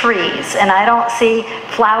thirsty trees. And I don't see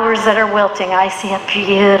flowers that are wilting. I see a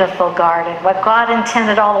beautiful garden. What God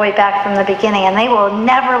intended all the way back from the beginning. And they will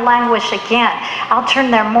never languish again. I'll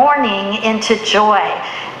turn their mourning into joy.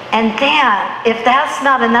 And then, if that's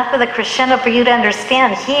not enough of the crescendo for you to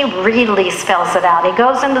understand, he really spells it out. He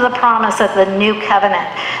goes into the promise of the new covenant.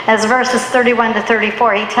 As verses 31 to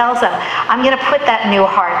 34, he tells them, I'm going to put that new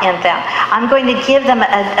heart in them. I'm going to give them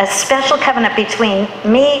a special covenant between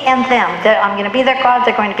me and them. I'm going to be their God.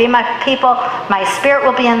 They're going to be my people. My spirit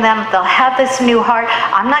will be in them. They'll have this new heart.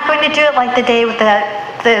 I'm not going to do it like the day with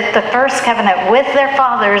the first covenant with their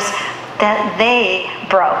fathers that they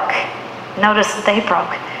broke. Notice that they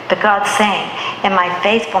broke. But God's saying, in my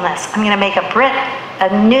faithfulness, I'm going to make a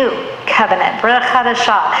new covenant, Brit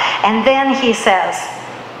Chadashah. And then he says,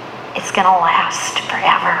 it's going to last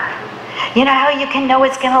forever. You know how you can know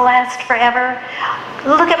it's going to last forever?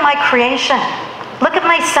 Look at my creation. Look at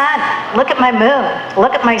my sun. Look at my moon.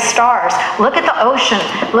 Look at my stars. Look at the ocean.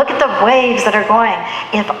 Look at the waves that are going.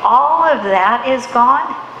 If all of that is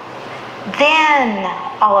gone, then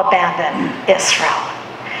I'll abandon Israel.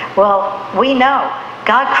 Well, we know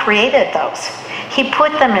God created those. He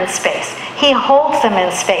put them in space. He holds them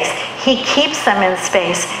in space. He keeps them in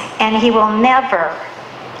space. And he will never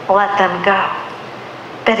let them go.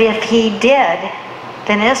 But if he did,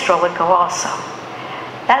 then Israel would go also.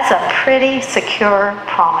 That's a pretty secure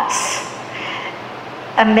promise.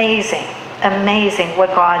 Amazing, amazing what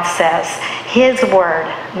God says. His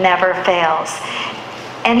word never fails.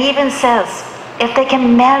 And he even says, if they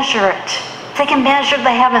can measure it, they can measure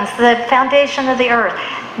the heavens, the foundation of the earth,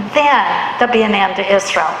 then there'll be an end to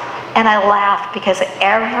Israel. And I laugh because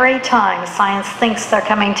every time science thinks they're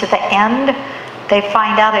coming to the end, they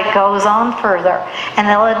find out it goes on further. And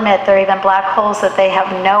they'll admit there are even black holes that they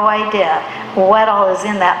have no idea what all is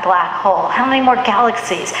in that black hole. How many more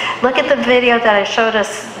galaxies? Look at the video that I showed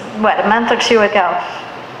us, a month or two ago.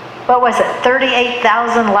 What was it,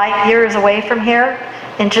 38,000 light years away from here?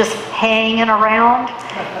 And just hanging around,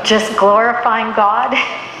 just glorifying God.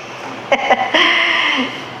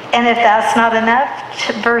 And if that's not enough,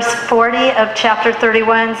 verse 40 of chapter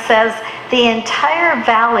 31 says, the entire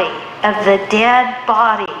valley of the dead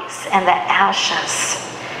bodies and the ashes,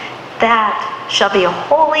 that shall be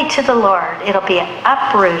holy to the Lord. It'll be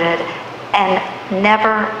uprooted and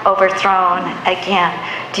never overthrown again.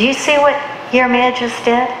 Do you see what Jeremiah just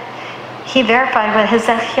did? He verified what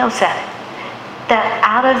Ezekiel said. That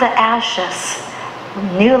out of the ashes,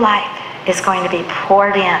 new life is going to be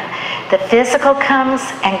poured in. The physical comes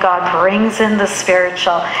and God brings in the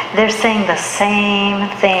spiritual. They're saying the same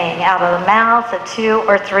thing out of the mouth of 2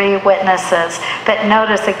 or 3 witnesses. But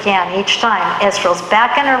notice again, each time Israel's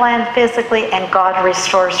back in her land physically and God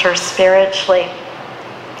restores her spiritually.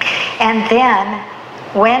 And then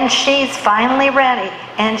when she's finally ready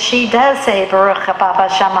and she does say Baruch haba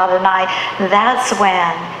Hashem Adonai, that's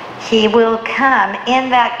when he will come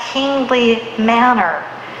in that kingly manner.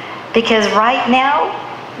 Because right now,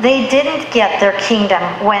 they didn't get their kingdom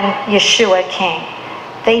when Yeshua came.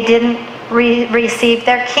 They didn't receive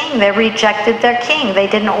their king. They rejected their king. They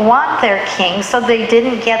didn't want their king, so they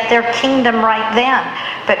didn't get their kingdom right then.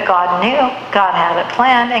 But God knew. God had it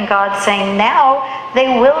planned, and God's saying now they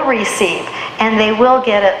will receive, and they will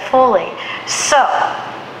get it fully. So,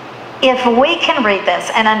 if we can read this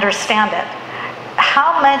and understand it,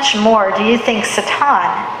 how much more do you think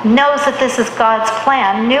Satan knows that this is God's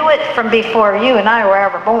plan, knew it from before you and I were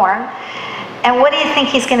ever born, and what do you think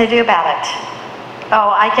he's going to do about it? Oh,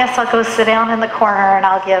 I guess I'll go sit down in the corner and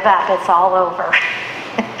I'll give up. It's all over.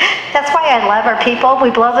 That's why I love our people.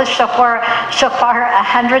 We blow the shofar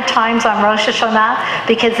 100 times on Rosh Hashanah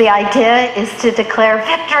because the idea is to declare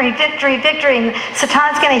victory, victory, victory. And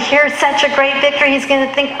Satan's going to hear such a great victory. He's going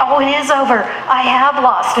to think, oh, it is over. I have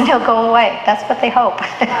lost. And he'll go away. That's what they hope.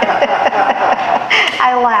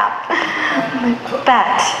 I laugh.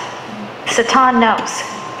 But Satan knows.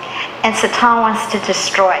 And Satan wants to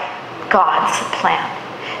destroy God's plan.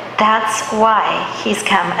 That's why he's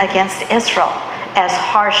come against Israel as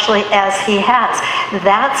harshly as he has.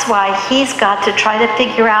 That's why he's got to try to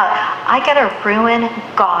figure out, I got to ruin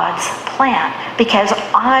God's plan because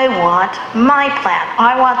I want my plan.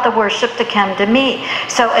 I want the worship to come to me.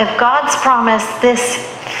 So if God's promised this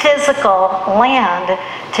physical land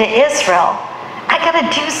to Israel, I got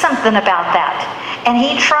to do something about that. And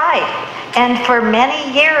he tried. And for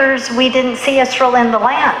many years, we didn't see Israel in the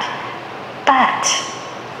land. But,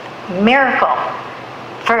 miracle.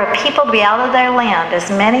 For a people to be out of their land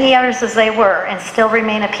as many years as they were and still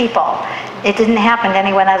remain a people, it didn't happen to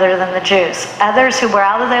anyone other than the Jews. Others who were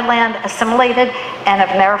out of their land assimilated and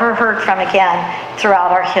have never heard from again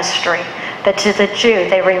throughout our history. But to the Jew,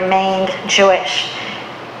 they remained Jewish.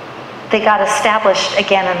 They got established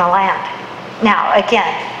again in the land. Now,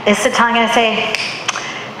 again, is Satan going to say,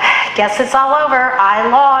 guess it's all over, I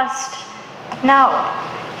lost? No.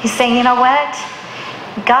 He's saying, you know what?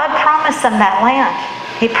 God promised them that land.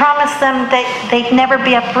 He promised them that they'd never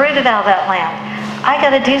be uprooted out of that land. I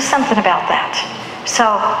got to do something about that.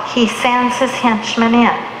 So he sends his henchmen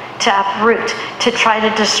in to uproot, to try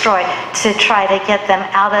to destroy, to try to get them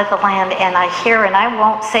out of the land. And I hear, and I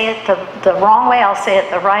won't say it the wrong way, I'll say it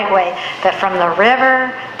the right way, but from the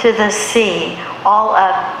river to the sea, all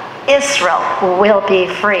of Israel will be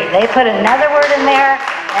free. They put another word in there,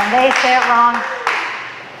 and they say it wrong.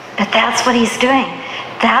 But that's what he's doing.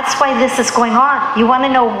 That's why this is going on. You want to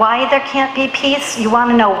know why there can't be peace? You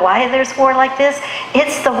want to know why there's war like this?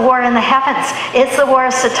 It's the war in the heavens. It's the war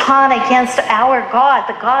of Satan against our God,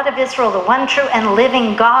 the God of Israel, the one true and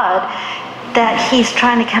living God that he's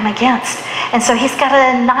trying to come against. And so he's got to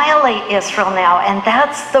annihilate Israel now, and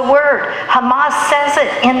that's the word. Hamas says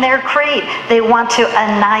it in their creed. They want to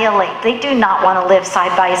annihilate. They do not want to live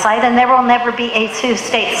side by side, and there will never be a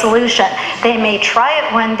two-state solution. They may try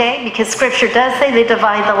it one day, because Scripture does say they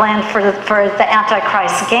divide the land for the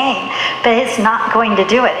Antichrist's gain, but it's not going to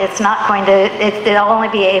do it. It's not going to, it'll only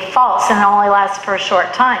be a false, and it'll only last for a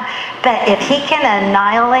short time. But if he can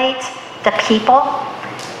annihilate the people,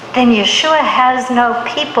 then Yeshua has no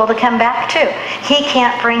people to come back to. He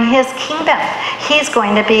can't bring his kingdom. He's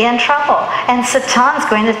going to be in trouble. And Satan's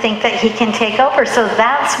going to think that he can take over. So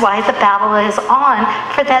that's why the battle is on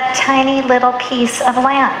for that tiny little piece of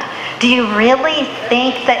land. Do you really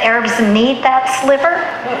think the Arabs need that sliver?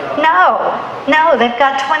 No. No, they've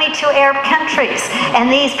got 22 Arab countries.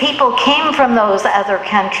 And these people came from those other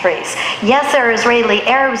countries. Yes, there are Israeli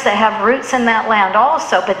Arabs that have roots in that land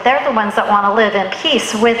also, but they're the ones that want to live in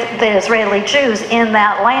peace with the Israeli Jews in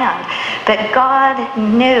that land. But God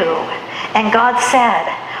knew, and God said,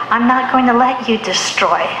 I'm not going to let you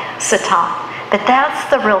destroy Satan. But that's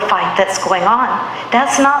the real fight that's going on.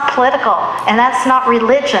 That's not political, and that's not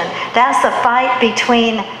religion. That's the fight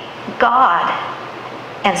between God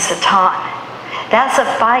and Satan. That's a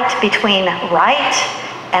fight between right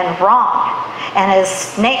and wrong. And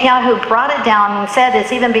as Netanyahu brought it down and said,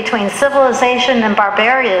 it's even between civilization and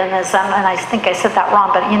barbarianism, and I think I said that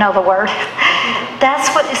wrong, but you know the word. That's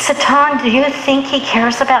what Satan, do you think he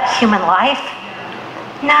cares about human life?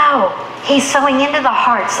 No, he's sowing into the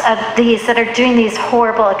hearts of these that are doing these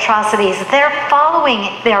horrible atrocities. They're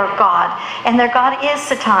following their God, and their God is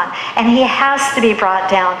Satan, and he has to be brought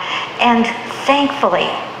down. And thankfully,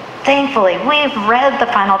 we've read the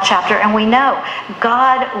final chapter, and we know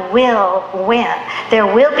God will win. There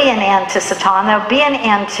will be an end to Satan. There will be an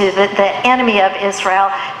end to the enemy of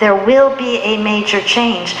Israel. There will be a major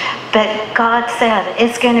change. But God said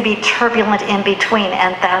it's going to be turbulent in between,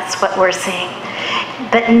 and that's what we're seeing.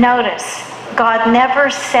 But notice, God never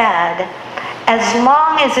said, as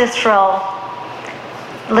long as Israel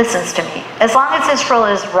listens to me, as long as Israel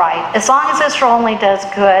is right, as long as Israel only does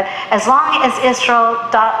good, as long as Israel ...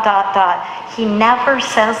 He never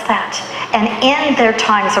says that. And in their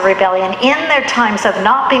times of rebellion, in their times of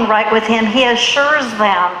not being right with him, he assures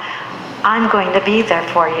them, I'm going to be there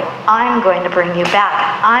for you. I'm going to bring you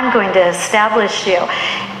back. I'm going to establish you.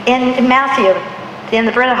 In Matthew, in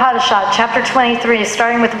the Brit Hadashah, chapter 23,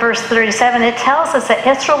 starting with verse 37, it tells us that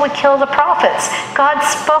Israel would kill the prophets. God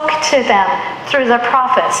spoke to them through the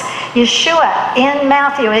prophets. Yeshua, in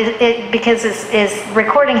Matthew, because it's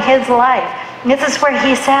recording his life, this is where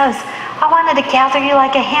he says, I wanted to gather you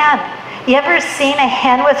like a hen. You ever seen a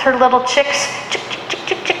hen with her little chicks?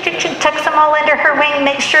 Tucks them all under her wing,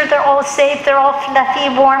 make sure they're all safe, they're all fluffy,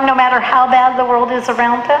 warm, no matter how bad the world is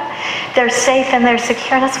around them. They're safe and they're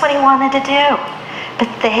secure. That's what he wanted to do. But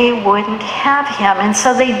they wouldn't have him. And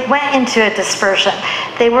so they went into a dispersion.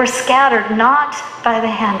 They were scattered not by the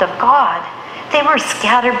hand of God. They were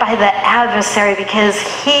scattered by the adversary because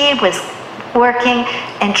he was working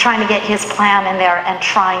and trying to get his plan in there and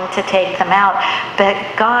trying to take them out. But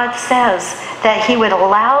God says that he would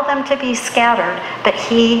allow them to be scattered, but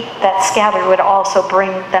he that scattered would also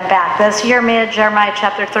bring them back. That's Jeremiah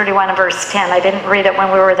chapter 31 and verse 10. I didn't read it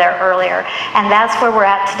when we were there earlier. And that's where we're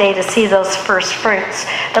at today to see those first fruits.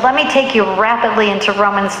 But let me take you rapidly into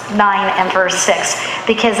Romans 9 and verse 6,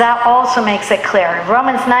 because that also makes it clear.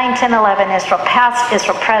 Romans 9, 10, 11, Israel past,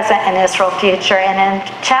 Israel present, and Israel future. And in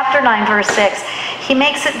chapter 9, verse 6, he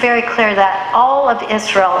makes it very clear that all of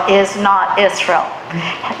Israel is not Israel.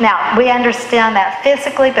 Now, we understand that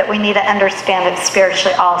physically, but we need to understand it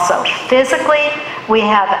spiritually also. Physically, we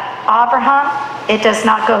have Abraham. It does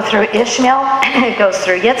not go through Ishmael. It goes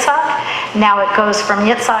through Yitzhak. Now it goes from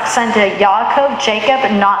Yitzhak's son to Yaakov, Jacob,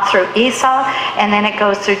 not through Esau. And then it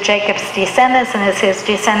goes through Jacob's descendants, and it's his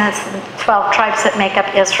descendants, 12 tribes that make up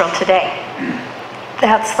Israel today.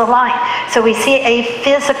 That's the line. So we see a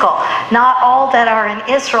physical. Not all that are in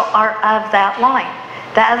Israel are of that line.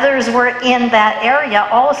 The others were in that area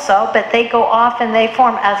also, but they go off and they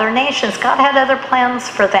form other nations. God had other plans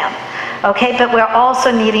for them. Okay, but we're also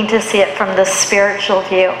needing to see it from the spiritual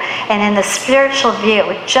view. And in the spiritual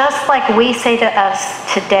view, just like we say to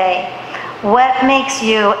us today, what makes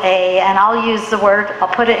you and I'll use the word,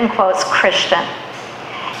 I'll put it in quotes, Christian?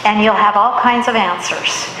 And you'll have all kinds of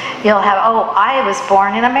answers. You'll have, oh, I was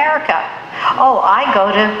born in America. Oh, I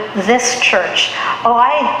go to this church. Oh,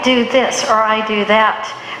 I do this or I do that.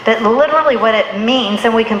 But literally what it means,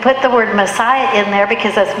 and we can put the word Messiah in there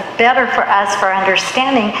because that's better for us for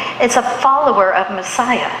understanding, it's a follower of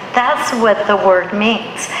Messiah. That's what the word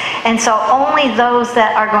means. And so only those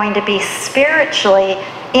that are going to be spiritually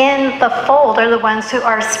in the fold are the ones who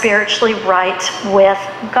are spiritually right with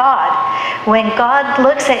God. When God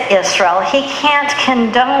looks at Israel, he can't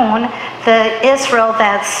condone the Israel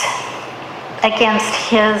that's against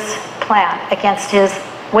his plan, against his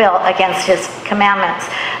will, against his commandments.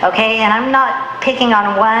 Okay, and I'm not picking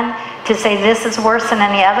on one to say this is worse than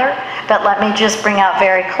any other, but let me just bring out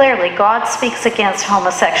very clearly, God speaks against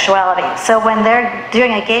homosexuality. So when they're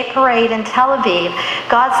doing a gay parade in Tel Aviv,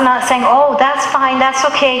 God's not saying, oh, that's fine, that's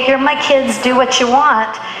okay, you're my kids, do what you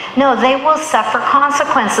want. No, they will suffer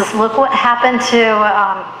consequences. Look what happened to,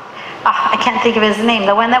 I can't think of his name,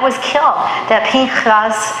 the one that was killed, that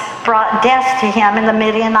Pinchas brought death to him, and the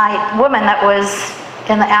Midianite woman that was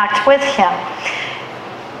in the act with him.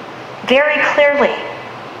 Very clearly,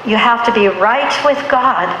 you have to be right with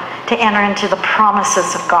God to enter into the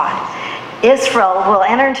promises of God. Israel will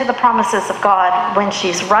enter into the promises of God when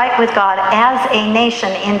she's right with God as a nation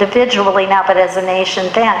individually now, but as a nation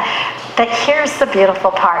then. But here's the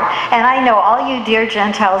beautiful part, and I know all you dear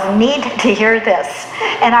Gentiles need to hear this,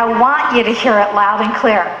 and I want you to hear it loud and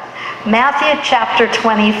clear. Matthew chapter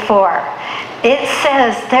 24. It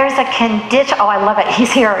says there's a condition. Oh, I love it.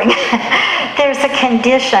 He's hearing. There's a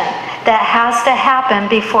condition that has to happen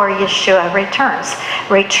before Yeshua returns.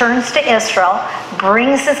 Returns to Israel,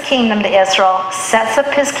 brings his kingdom to Israel, sets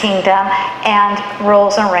up his kingdom, and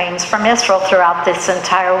rules and reigns from Israel throughout this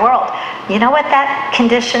entire world. You know what that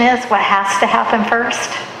condition is? What has to happen first?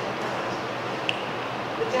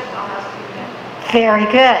 Very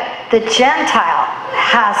good. The Gentile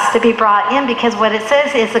has to be brought in, because what it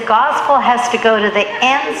says is the gospel has to go to the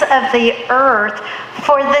ends of the earth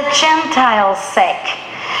for the Gentiles' sake.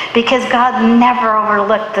 Because God never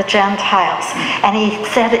overlooked the Gentiles. And he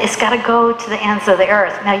said it's got to go to the ends of the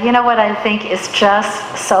earth. Now, you know what I think is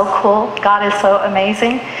just so cool? God is so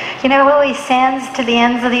amazing. You know who he sends to the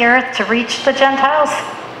ends of the earth to reach the Gentiles?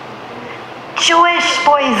 Jewish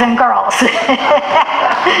boys and girls.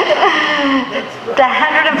 The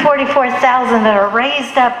 144,000 that are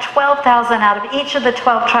raised up, 12,000 out of each of the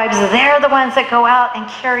 12 tribes, they're the ones that go out and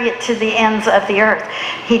carry it to the ends of the earth.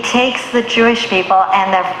 He takes the Jewish people,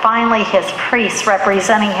 and they're finally his priests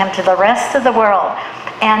representing him to the rest of the world.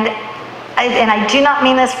 And I do not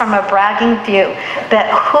mean this from a bragging view, but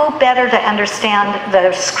who better to understand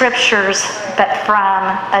the scriptures but from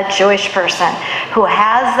a Jewish person who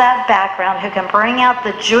has that background, who can bring out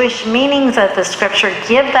the Jewish meanings of the scripture,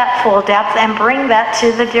 give that full depth, and bring that to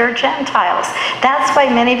the dear Gentiles. That's why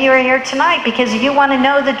many of you are here tonight, because you want to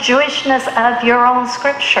know the Jewishness of your own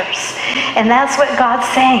scriptures. And that's what God's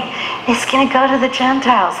saying. It's going to go to the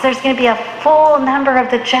Gentiles. There's going to be a full number of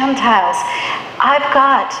the Gentiles. I've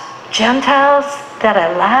got Gentiles that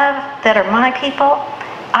I love, that are my people.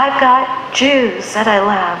 I've got Jews that I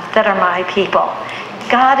love, that are my people.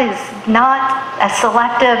 God is not a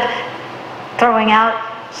selective throwing out,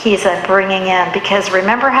 he's a bringing in. Because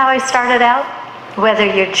remember how I started out? Whether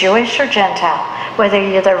you're Jewish or Gentile, whether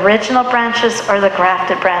you're the original branches or the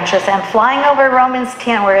grafted branches. And flying over Romans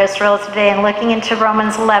 10, where Israel is today, and looking into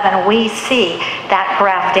Romans 11, we see that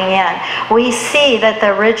grafting in. We see that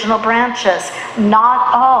the original branches,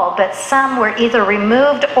 not all, but some were either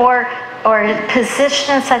removed or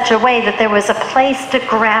positioned in such a way that there was a place to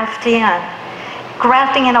graft in.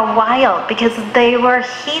 Grafting in a wild, because they were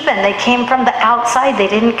heathen. They came from the outside. They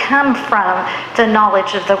didn't come from the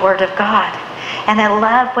knowledge of the Word of God. And I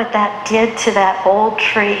love what that did to that old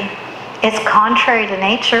tree. It's contrary to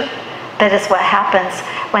nature, but it's what happens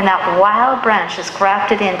when that wild branch is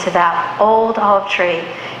grafted into that old olive tree.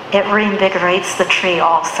 It reinvigorates the tree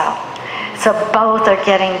also. So both are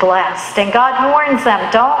getting blessed. And God warns them,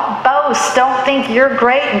 don't boast, don't think you're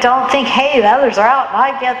great, and don't think, hey, the others are out and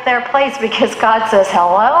I get their place, because God says,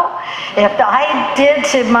 hello? If I did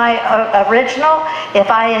to my original, if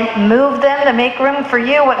I moved them to make room for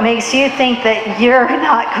you, what makes you think that you're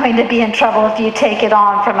not going to be in trouble if you take it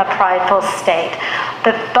on from a prideful state?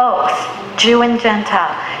 But both, Jew and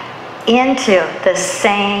Gentile, into the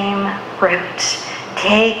same root.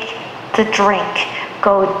 Take the drink.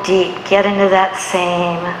 Go deep, get into that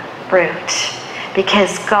same root,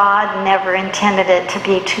 because God never intended it to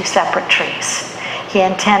be two separate trees. He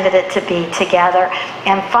intended it to be together.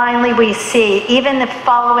 And finally we see, even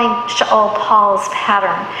following Paul's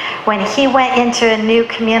pattern, when he went into a new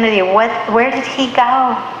community, where did he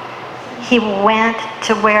go? He went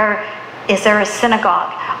to where is there a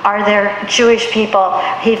synagogue? Are there Jewish people?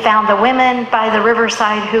 He found the women by the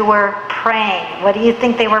riverside who were praying. What do you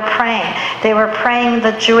think they were praying? They were praying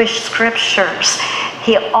the Jewish scriptures.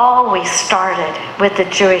 He always started with the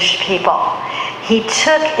Jewish people. He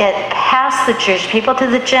took it past the Jewish people to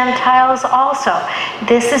the Gentiles also.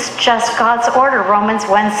 This is just God's order. Romans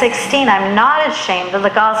 1:16. I'm not ashamed of the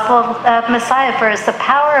gospel of Messiah, for it's the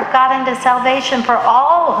power of God unto salvation for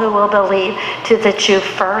all who will believe, to the Jew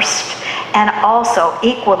first, and also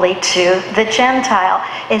equally to the Gentile.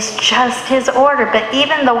 It's just his order. But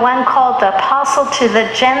even the one called the apostle to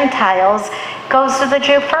the Gentiles goes to the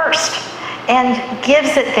Jew first and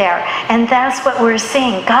gives it there. And that's what we're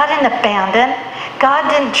seeing. God didn't abandon. God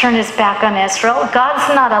didn't turn his back on Israel. God's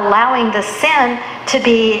not allowing the sin to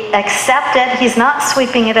be accepted. He's not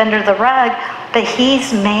sweeping it under the rug, but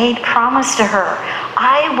he's made promise to her.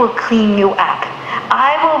 I will clean you up.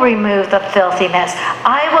 I will remove the filthiness.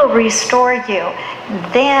 I will restore you.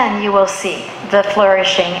 Then you will see the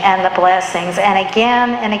flourishing and the blessings. And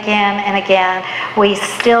again and again and again, we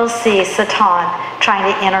still see Satan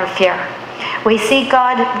trying to interfere. We see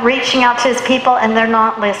God reaching out to his people, and they're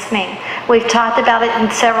not listening. We've talked about it in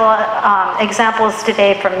several examples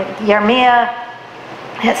today, from Jeremiah,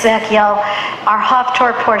 Ezekiel. Our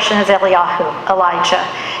Haftorah portion is Elijah.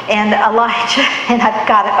 And Elijah, and I've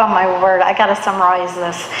got it, oh my word, I got to summarize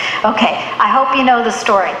this. Okay, I hope you know the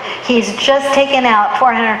story. He's just taken out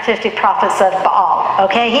 450 prophets of Baal.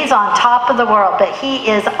 Okay, he's on top of the world, but he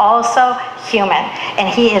is also human, and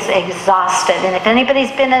he is exhausted. And if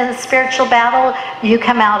anybody's been in a spiritual battle, you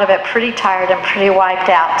come out of it pretty tired and pretty wiped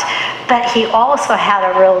out. But he also had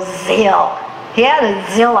a real zeal. He had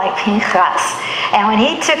a zeal like Pinchas. And when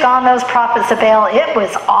he took on those prophets of Baal, it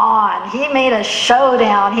was on. He made a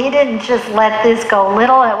showdown. He didn't just let this go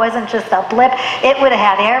little. It wasn't just a blip. It would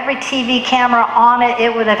have had every TV camera on it.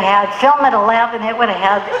 It would have had film at 11. It would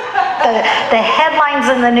have had the headlines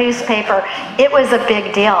in the newspaper. It was a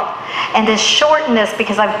big deal. And to shorten this,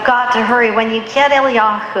 because I've got to hurry, when you get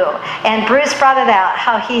Eliyahu, and Bruce brought it out,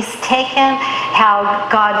 how he's taken, how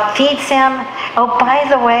God feeds him. Oh, by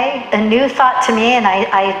the way, a new thought to me, and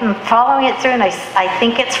I'm following it through, and I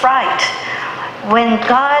think it's right. When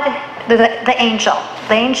God, the angel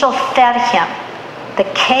fed him, the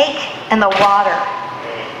cake and the water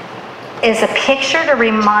is a picture to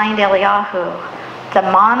remind Eliyahu, the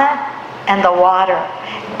manna and the water,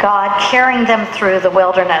 God carrying them through the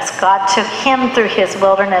wilderness. God took him through his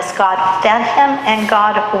wilderness. God fed him and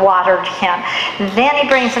God watered him. Then he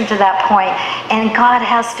brings him to that point, and God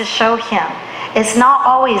has to show him. It's not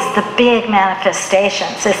always the big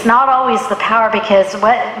manifestations. It's not always the power, because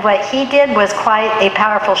what he did was quite a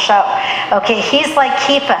powerful show. Okay, he's like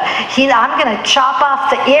Kefa. I'm going to chop off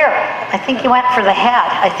the ear. I think he went for the head.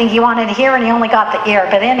 I think he wanted here and he only got the ear.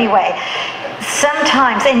 But anyway,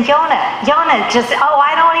 sometimes, and Jonah just,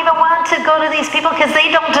 I don't even want to go to these people because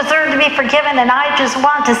they don't deserve to be forgiven, and I just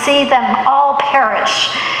want to see them all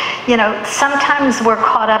perish. You know, sometimes we're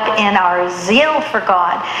caught up in our zeal for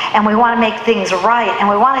God, and we want to make things right, and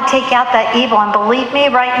we want to take out that evil. And believe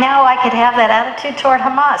me, right now I could have that attitude toward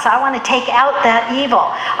Hamas. I want to take out that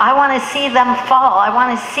evil. I want to see them fall. I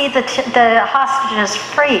want to see the hostages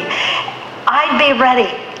free. I'd be ready.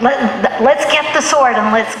 Let's get the sword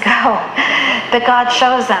and let's go. But God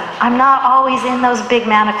shows them, I'm not always in those big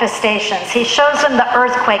manifestations. He shows them the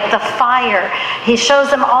earthquake, the fire. He shows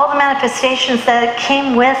them all the manifestations that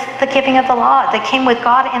came with the giving of the law, that came with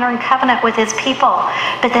God entering covenant with his people.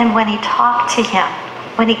 But then when he talked to him,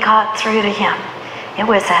 when he got through to him, it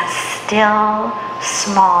was that still,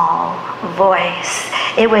 small voice.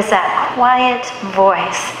 It was that quiet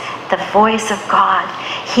voice, the voice of God.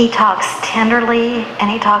 He talks tenderly and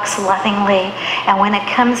he talks lovingly. And when it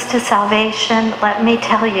comes to salvation, let me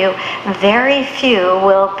tell you, very few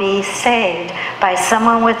will be saved by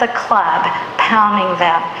someone with a club pounding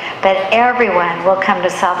them. But everyone will come to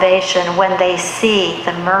salvation when they see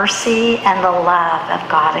the mercy and the love of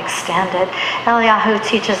God extended. Eliyahu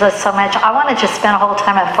teaches us so much. I want to just spend a whole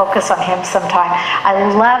time and focus on him sometime.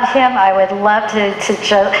 I love him. I would love to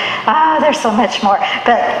just, there's so much more.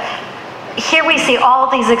 But here we see all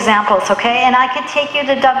these examples, okay? And I could take you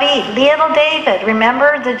to David, little David.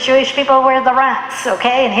 Remember, the Jewish people wear the runs,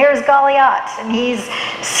 okay? And here's Goliath, and he's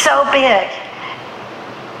so big.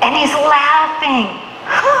 And he's laughing.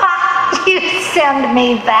 You send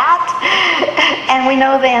me that? And we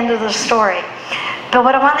know the end of the story. But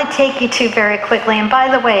what I want to take you to very quickly, and by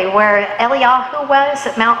the way, where Eliyahu was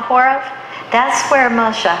at Mount Horeb, that's where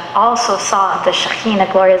Moshe also saw the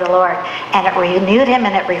Shekinah glory of the Lord. And it renewed him,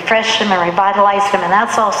 and it refreshed him, and revitalized him. And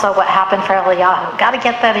that's also what happened for Eliyahu. Got to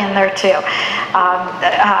get that in there too.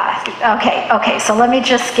 Okay, so let me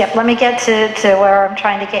just skip. Let me get to where I'm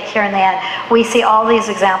trying to get here in the end. We see all these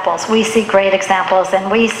examples. We see great examples.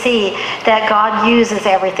 And we see that God uses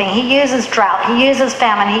everything. He uses drought. He uses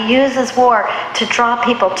famine. He uses war to draw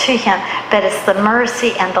people to him. But it's the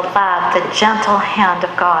mercy and the love, the gentle hand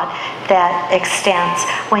of God that extends.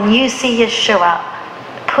 When you see Yeshua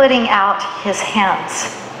putting out his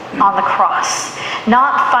hands on the cross,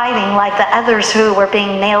 not fighting like the others who were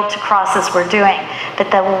being nailed to crosses were doing,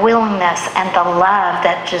 but the willingness and the love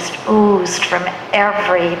that just oozed from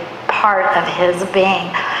every part of his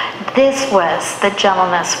being. This was the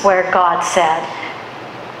gentleness where God said,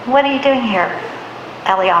 "What are you doing here,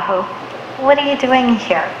 Eliyahu? What are you doing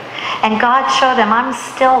here?" And God showed him, I'm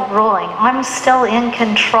still ruling. I'm still in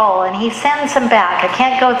control. And he sends him back. I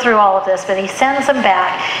can't go through all of this, but he sends him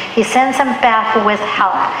back. He sends him back with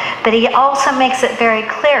help. But he also makes it very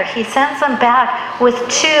clear. He sends them back with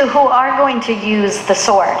two who are going to use the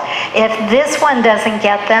sword. If this one doesn't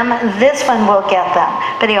get them, this one will get them.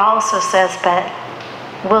 But he also says, but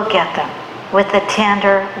we'll get them with the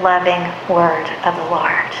tender, loving word of the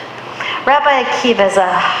Lord. Rabbi Akiva is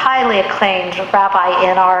a highly acclaimed rabbi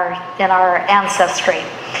in our ancestry.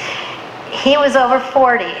 He was over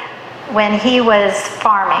 40 when he was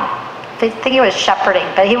farming. I think he was shepherding,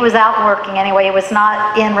 but he was out working anyway. He was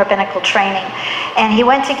not in rabbinical training. And he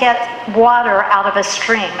went to get water out of a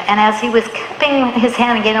stream. And as he was cupping his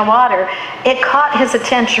hand and getting water, it caught his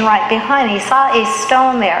attention right behind. He saw a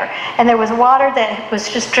stone there. And there was water that was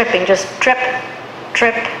just dripping, just drip,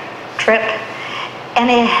 drip, drip. And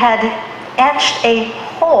it had etched a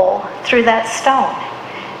hole through that stone.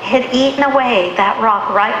 It had eaten away that rock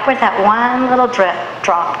right where that one little drip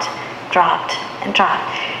dropped. dropped and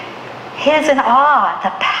dropped. He was in awe,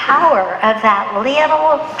 the power of that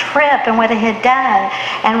little trip and what it had done.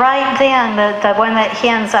 And right then, the one that he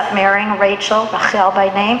ends up marrying, Rachel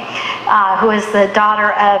by name, who is the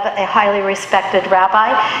daughter of a highly respected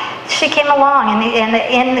rabbi, she came along, and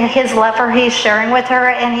in his letter he's sharing with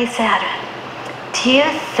her, and he said, do you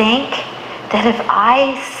think that if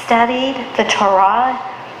I studied the Torah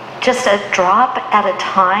just a drop at a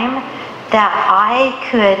time, that I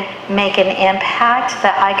could make an impact,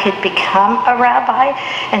 that I could become a rabbi?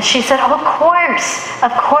 And she said, oh, of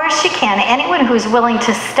course you can. Anyone who's willing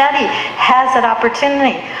to study has that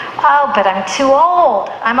opportunity. Oh, but I'm too old.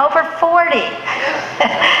 I'm over 40.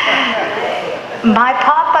 My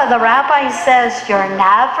papa, the rabbi, says, you're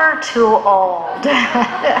never too old.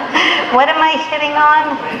 What am I hitting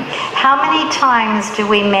on? How many times do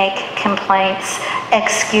we make complaints,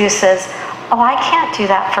 excuses? Oh, I can't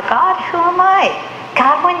do that for God. Who am I?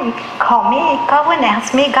 God wouldn't call me. God wouldn't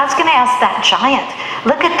ask me. God's going to ask that giant.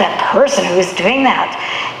 Look at that person who's doing that.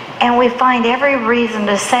 And we find every reason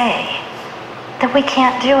to say that we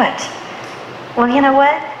can't do it. Well, you know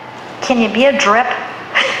what? Can you be a drip?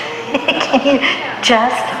 Can you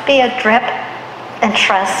just be a drip and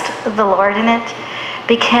trust the Lord in it?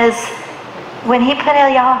 Because when he put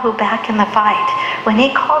Eliyahu back in the fight, when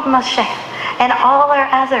he called Moshe, and all our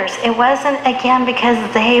others, it wasn't, again, because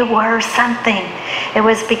they were something. It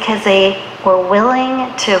was because they were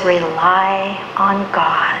willing to rely on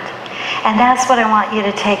God. And that's what I want you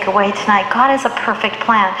to take away tonight. God has a perfect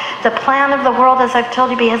plan. The plan of the world, as I've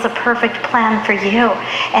told you, he has a perfect plan for you.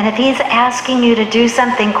 And if he's asking you to do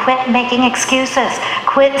something, quit making excuses.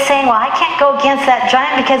 Quit saying, well, I can't go against that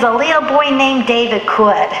giant because a little boy named David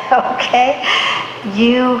could. Okay?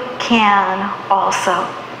 You can also.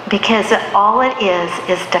 Because all it is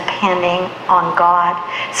depending on God.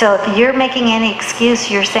 So if you're making any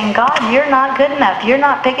excuse, you're saying, God, you're not good enough. You're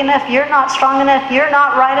not big enough. You're not strong enough. You're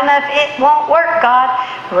not right enough. It won't work, God.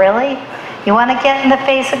 Really? You want to get in the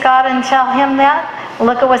face of God and tell him that?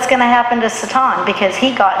 Look at what's going to happen to Satan, because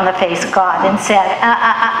he got in the face of God and said,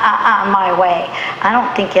 my way. I don't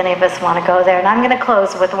think any of us want to go there. And I'm going to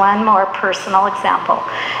close with one more personal example.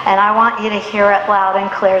 And I want you to hear it loud and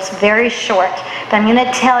clear. It's very short. But I'm going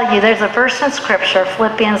to tell you, there's a verse in Scripture,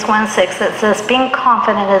 Philippians 1:6, that says, being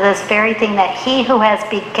confident of this very thing, that he who has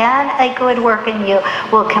begun a good work in you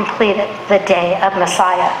will complete it the day of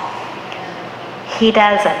Messiah. He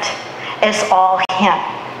doesn't. It's all him.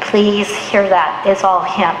 Please hear that. It's all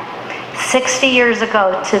him. 60 years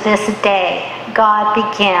ago to this day, God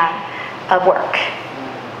began a work.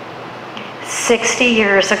 60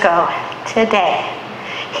 years ago today,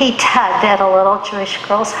 he tugged at a little Jewish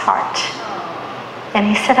girl's heart. And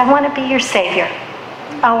he said, I want to be your Savior.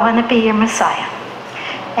 I want to be your Messiah.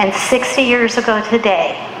 And 60 years ago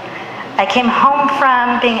today, I came home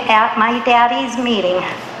from being at my daddy's meeting.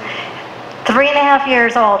 3.5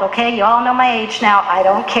 years old, okay? You all know my age now. I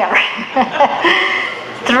don't care.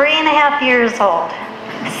 3.5 years old.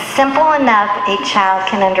 Simple enough a child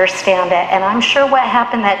can understand it. And I'm sure what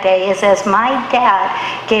happened that day is, as my dad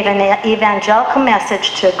gave an evangelical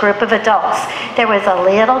message to a group of adults, there was a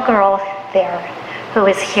little girl there who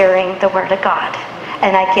was hearing the Word of God.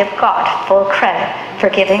 And I give God full credit for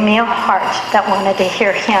giving me a heart that wanted to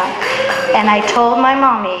hear him. And I told my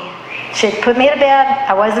mommy, she'd put me to bed.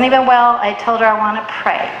 I wasn't even well. I told her I want to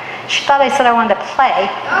pray. She thought I said I wanted to play.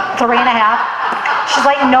 3.5. She's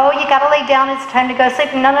like, no, you got to lay down. It's time to go to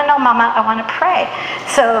sleep. No, Mama, I want to pray.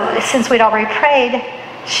 So since we'd already prayed,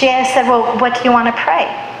 she said, well, what do you want to pray?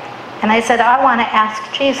 And I said, I want to ask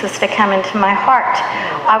Jesus to come into my heart.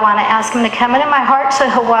 I want to ask him to come into my heart so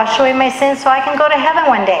he'll wash away my sins so I can go to heaven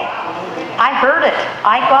one day. I heard it.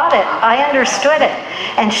 I got it. I understood it.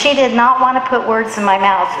 And she did not want to put words in my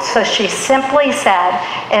mouth. So she simply said,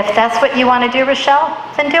 if that's what you want to do, Rochelle,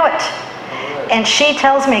 then do it. And she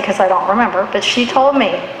tells me, because I don't remember, but she told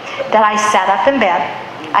me that I sat up in bed.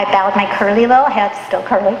 I bowed my curly little head, still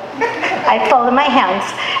curly. I folded my hands,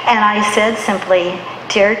 and I said simply,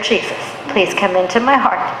 Dear Jesus, please come into my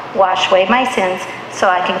heart, wash away my sins so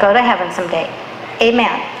I can go to heaven someday.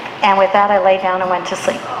 Amen. And with that, I lay down and went to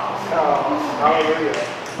sleep.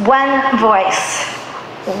 One voice,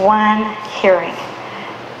 one hearing.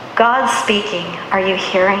 God speaking. Are you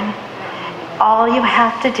hearing? All you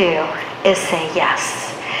have to do is say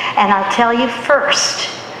yes. And I'll tell you first,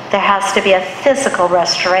 there has to be a physical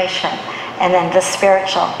restoration, and then the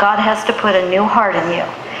spiritual. God has to put a new heart in you,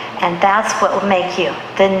 and that's what will make you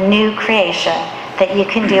the new creation, that you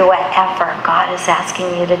can do whatever God is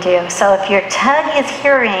asking you to do. So if your tongue is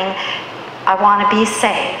hearing, I want to be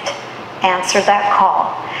saved, answer that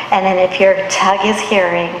call. And then if your tongue is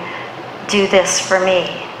hearing, do this for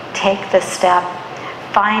me. Take this step.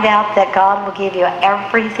 Find out that God will give you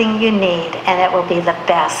everything you need, and it will be the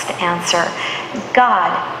best answer.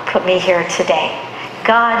 God put me here today.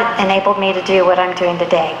 God enabled me to do what I'm doing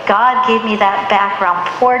today. God gave me that background,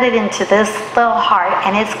 poured it into this little heart,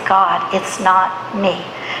 and it's God. It's not me.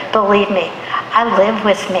 Believe me, I live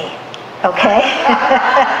with me, okay?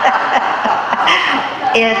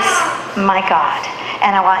 It's my God,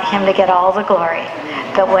 and I want him to get all the glory.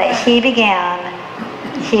 But what he began,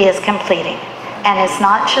 he is completing. And it's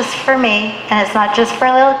not just for me, and it's not just for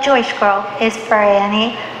a little Jewish girl. It's for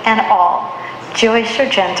any and all, Jewish or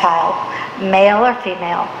Gentile, male or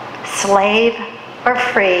female, slave or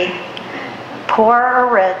free, poor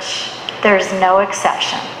or rich. There's no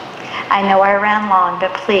exception. I know I ran long,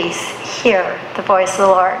 but please hear the voice of the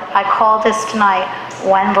Lord. I call this tonight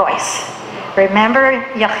one voice. Remember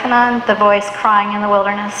Yochanan, the voice crying in the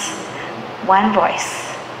wilderness? One voice.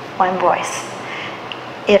 One voice.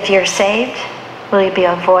 If you're saved, will you be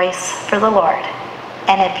a voice for the Lord?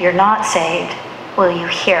 And if you're not saved, will you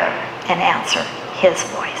hear and answer his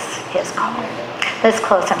voice, his call? Let's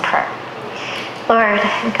close in prayer. Lord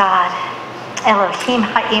God, Elohim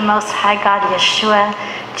Ha'imos High God Yeshua,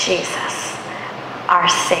 Jesus, our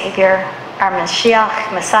Savior, our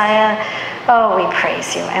Mashiach, Messiah. Oh, we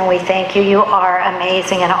praise you and we thank you. You are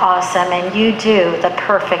amazing and awesome, and you do the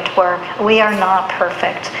perfect work. We are not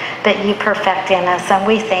perfect, but you perfect in us, and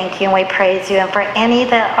we thank you and we praise you. And for any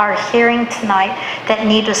that are hearing tonight that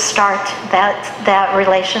need to start that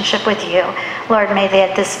relationship with you, Lord, may they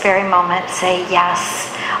at this very moment say, yes,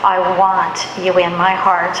 I want you in my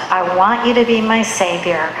heart. I want you to be my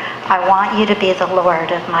Savior. I want you to be the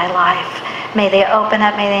Lord of my life. May they open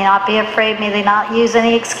up, may they not be afraid, may they not use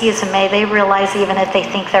any excuse, and may they realize, even if they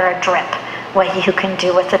think they're a drip, what you can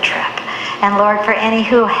do with a drip. And Lord, for any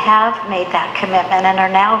who have made that commitment and are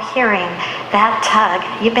now hearing that tug,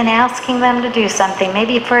 you've been asking them to do something,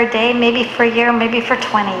 maybe for a day, maybe for a year, maybe for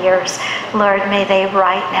 20 years. Lord, may they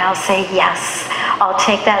right now say, yes, I'll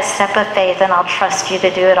take that step of faith and I'll trust you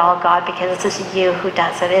to do it all, God, because it's you who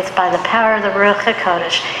does it. It's by the power of the Ruach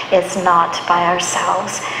HaKodesh. It's not by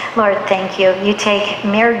ourselves. Lord, thank you. You take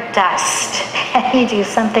mere dust and you do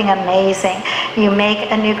something amazing. You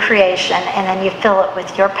make a new creation and then you fill it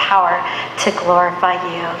with your power to glorify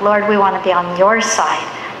you. Lord, we want to be on your side.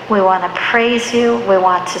 We want to praise you. We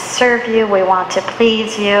want to serve you. We want to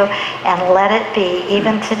please you. And let it be,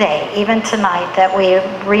 even today, even tonight, that we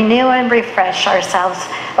renew and refresh ourselves,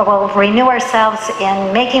 or we'll renew ourselves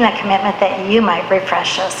in making a commitment that you might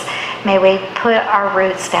refresh us. May we put our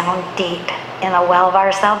roots down deep in the well of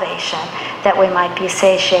our salvation, that we might be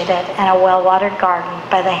satiated in a well-watered garden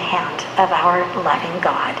by the hand of our loving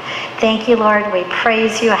God. Thank you, Lord. We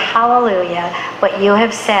praise you. Hallelujah. What you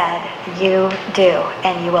have said, you do,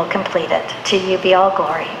 and you will complete it. To you be all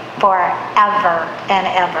glory forever and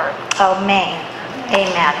ever. Amen.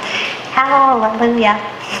 Amen. Hallelujah.